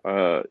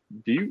 Do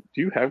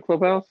you have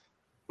Clubhouse?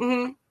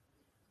 Mm-hmm.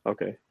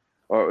 Okay.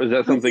 Or is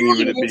that something you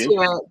would be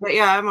into? But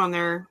yeah, I'm on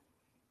there.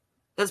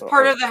 That's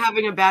part of the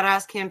having a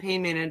badass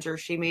campaign manager.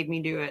 She made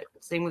me do it.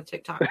 Same with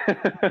TikTok.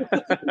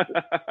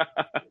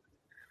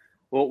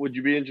 Well, would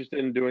you be interested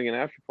in doing an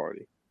after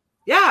party?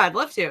 Yeah, I'd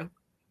love to.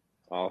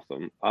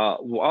 Awesome.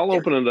 Well, I'll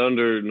open it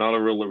under Not a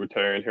Real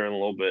Libertarian here in a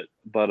little bit,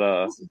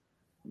 but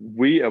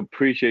we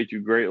appreciate you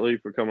greatly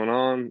for coming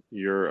on.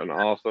 You're an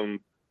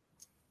awesome,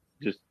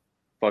 just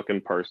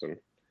fucking person.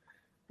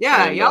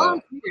 Yeah, and, y'all.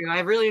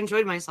 I really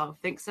enjoyed myself.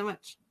 Thanks so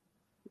much.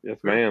 Yes,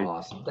 ma'am.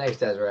 Awesome. Thanks,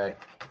 Desiree.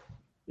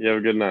 You have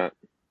a good night.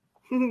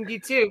 You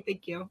too.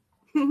 Thank you.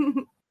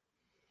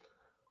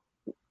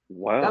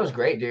 Wow. That was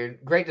great,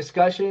 dude. Great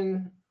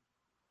discussion.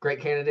 Great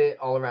candidate.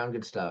 All around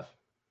good stuff.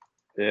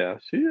 Yeah,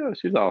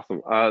 she's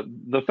awesome.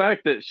 The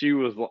fact that she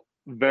was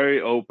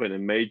very open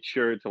and made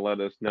sure to let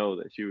us know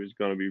that she was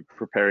going to be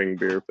preparing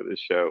beer for this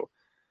show.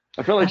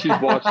 I feel like she's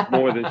watched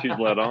more than she's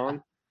let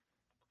on.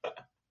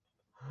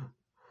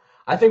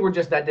 I think we're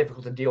just that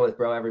difficult to deal with,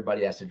 bro.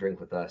 Everybody has to drink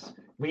with us.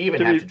 We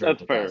even have to drink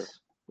with us.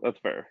 That's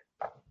fair.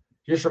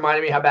 Just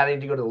reminded me how bad I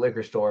need to go to the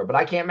liquor store, but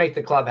I can't make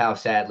the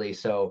Clubhouse, sadly.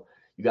 So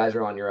you guys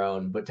are on your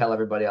own. But tell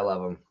everybody I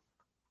love them.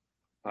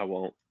 I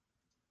won't.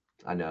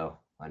 I know.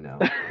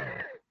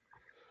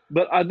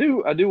 But I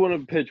do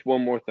want to pitch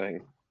one more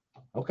thing.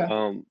 Okay.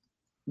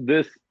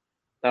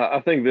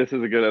 I think this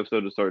is a good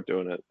episode to start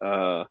doing it.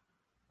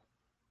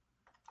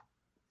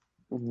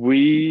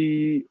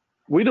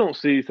 We don't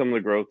see some of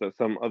the growth that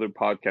some other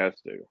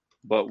podcasts do,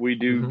 but we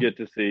do get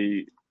to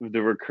see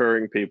the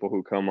recurring people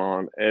who come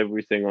on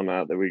every single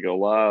night that we go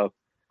live,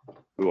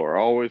 who are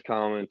always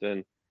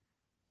commenting.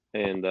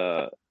 And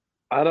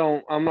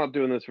I'm not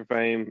doing this for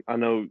fame. I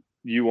know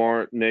you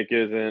aren't, Nick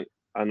isn't,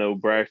 I know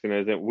Braxton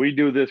isn't. We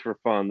do this for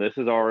fun. This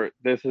is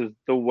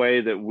the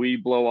way that we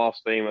blow off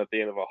steam at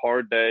the end of a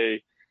hard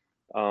day,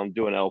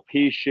 doing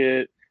LP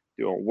shit,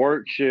 doing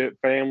work shit,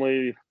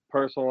 family,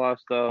 personal life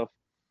stuff.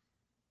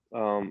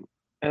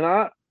 And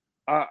I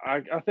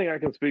think I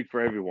can speak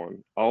for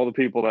everyone. All the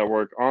people that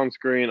work on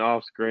screen,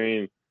 off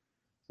screen,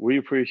 we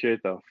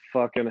appreciate the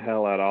fucking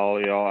hell out of all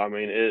of y'all. I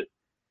mean,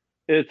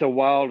 it's a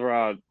wild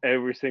ride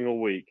every single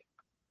week.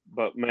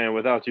 But man,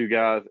 without you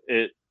guys,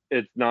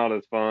 it's not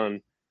as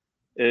fun.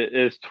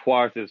 It's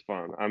twice as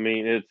fun. I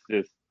mean, it's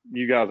just,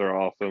 you guys are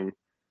awesome.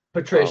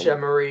 Patricia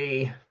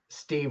Marie,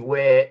 Steve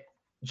Witt,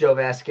 Joe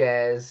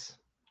Vasquez.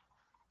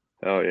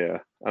 Oh yeah.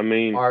 I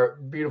mean, our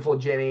beautiful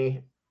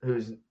Jenny,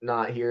 who's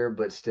not here,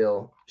 but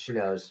still she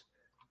knows.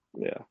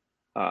 Yeah.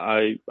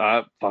 I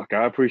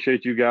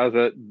appreciate you guys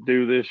that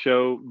do this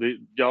show,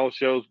 y'all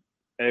shows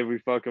every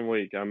fucking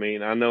week. I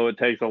mean, I know it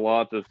takes a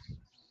lot to,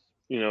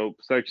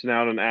 section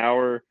out an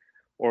hour,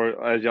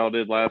 or as y'all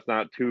did last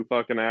night, 2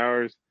 fucking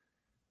hours.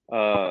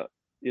 It's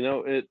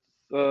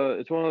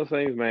one of those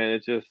things, man.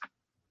 It's just,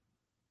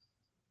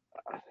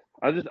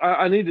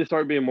 I need to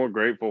start being more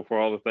grateful for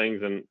all the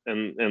things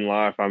in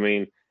life. I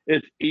mean,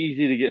 it's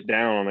easy to get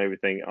down on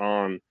everything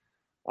on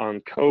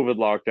COVID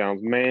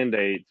lockdowns,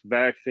 mandates,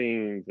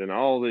 vaccines, and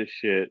all this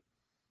shit.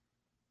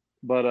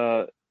 But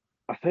I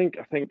think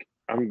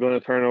I'm going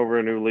to turn over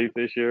a new leaf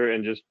this year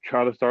and just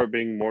try to start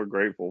being more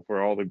grateful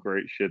for all the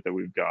great shit that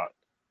we've got.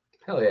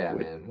 Hell yeah,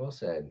 man. Well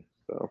said.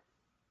 So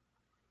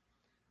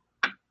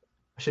I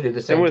should do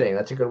the same thing.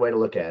 That's a good way to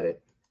look at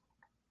it.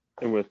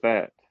 And with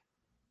that,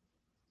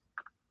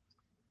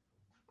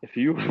 if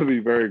you want to be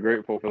very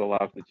grateful for the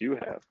life that you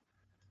have,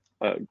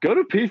 go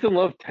to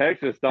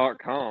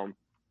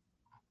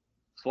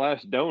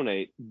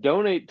peaceandlovetexas.com/donate.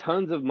 Donate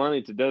tons of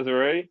money to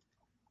Desiree.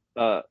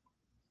 I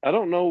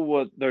don't know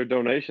what their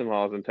donation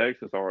laws in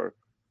Texas are,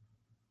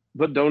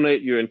 but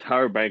donate your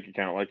entire bank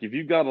account. Like if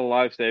you've got a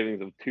life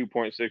savings of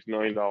 $2.6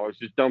 million,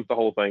 just dump the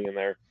whole thing in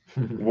there.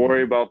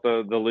 Worry about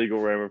the legal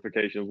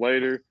ramifications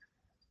later,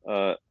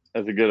 as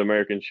a good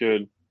American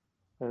should.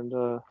 And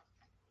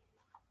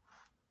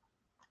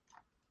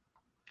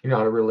you're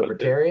not a real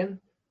libertarian?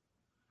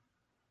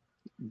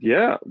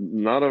 Yeah,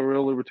 not a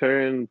real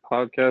libertarian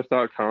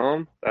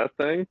podcast.com, that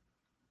thing.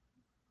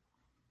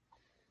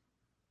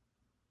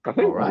 I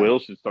think Will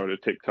should start a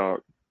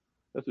TikTok.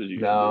 That's what you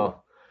should do.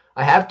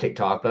 I have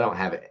TikTok, but I don't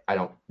have it. I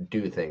don't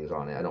do things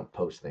on it. I don't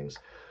post things.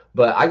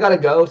 But I gotta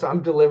go. So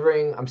I'm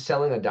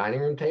selling a dining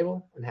room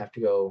table and have to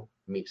go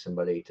meet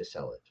somebody to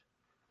sell it.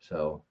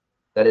 So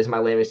that is my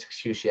lamest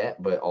excuse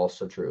yet, but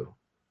also true.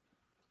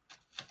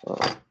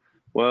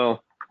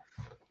 Well,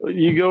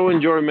 you go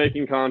enjoy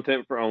making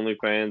content for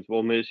OnlyFans.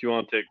 We'll miss you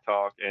on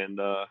TikTok, and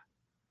you're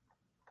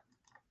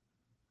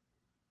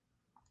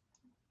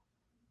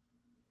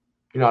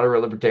not a real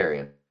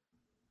libertarian.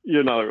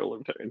 You're not a real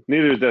libertarian.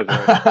 Neither is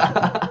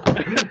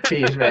Desiree.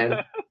 Peace, man.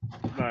 All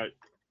right.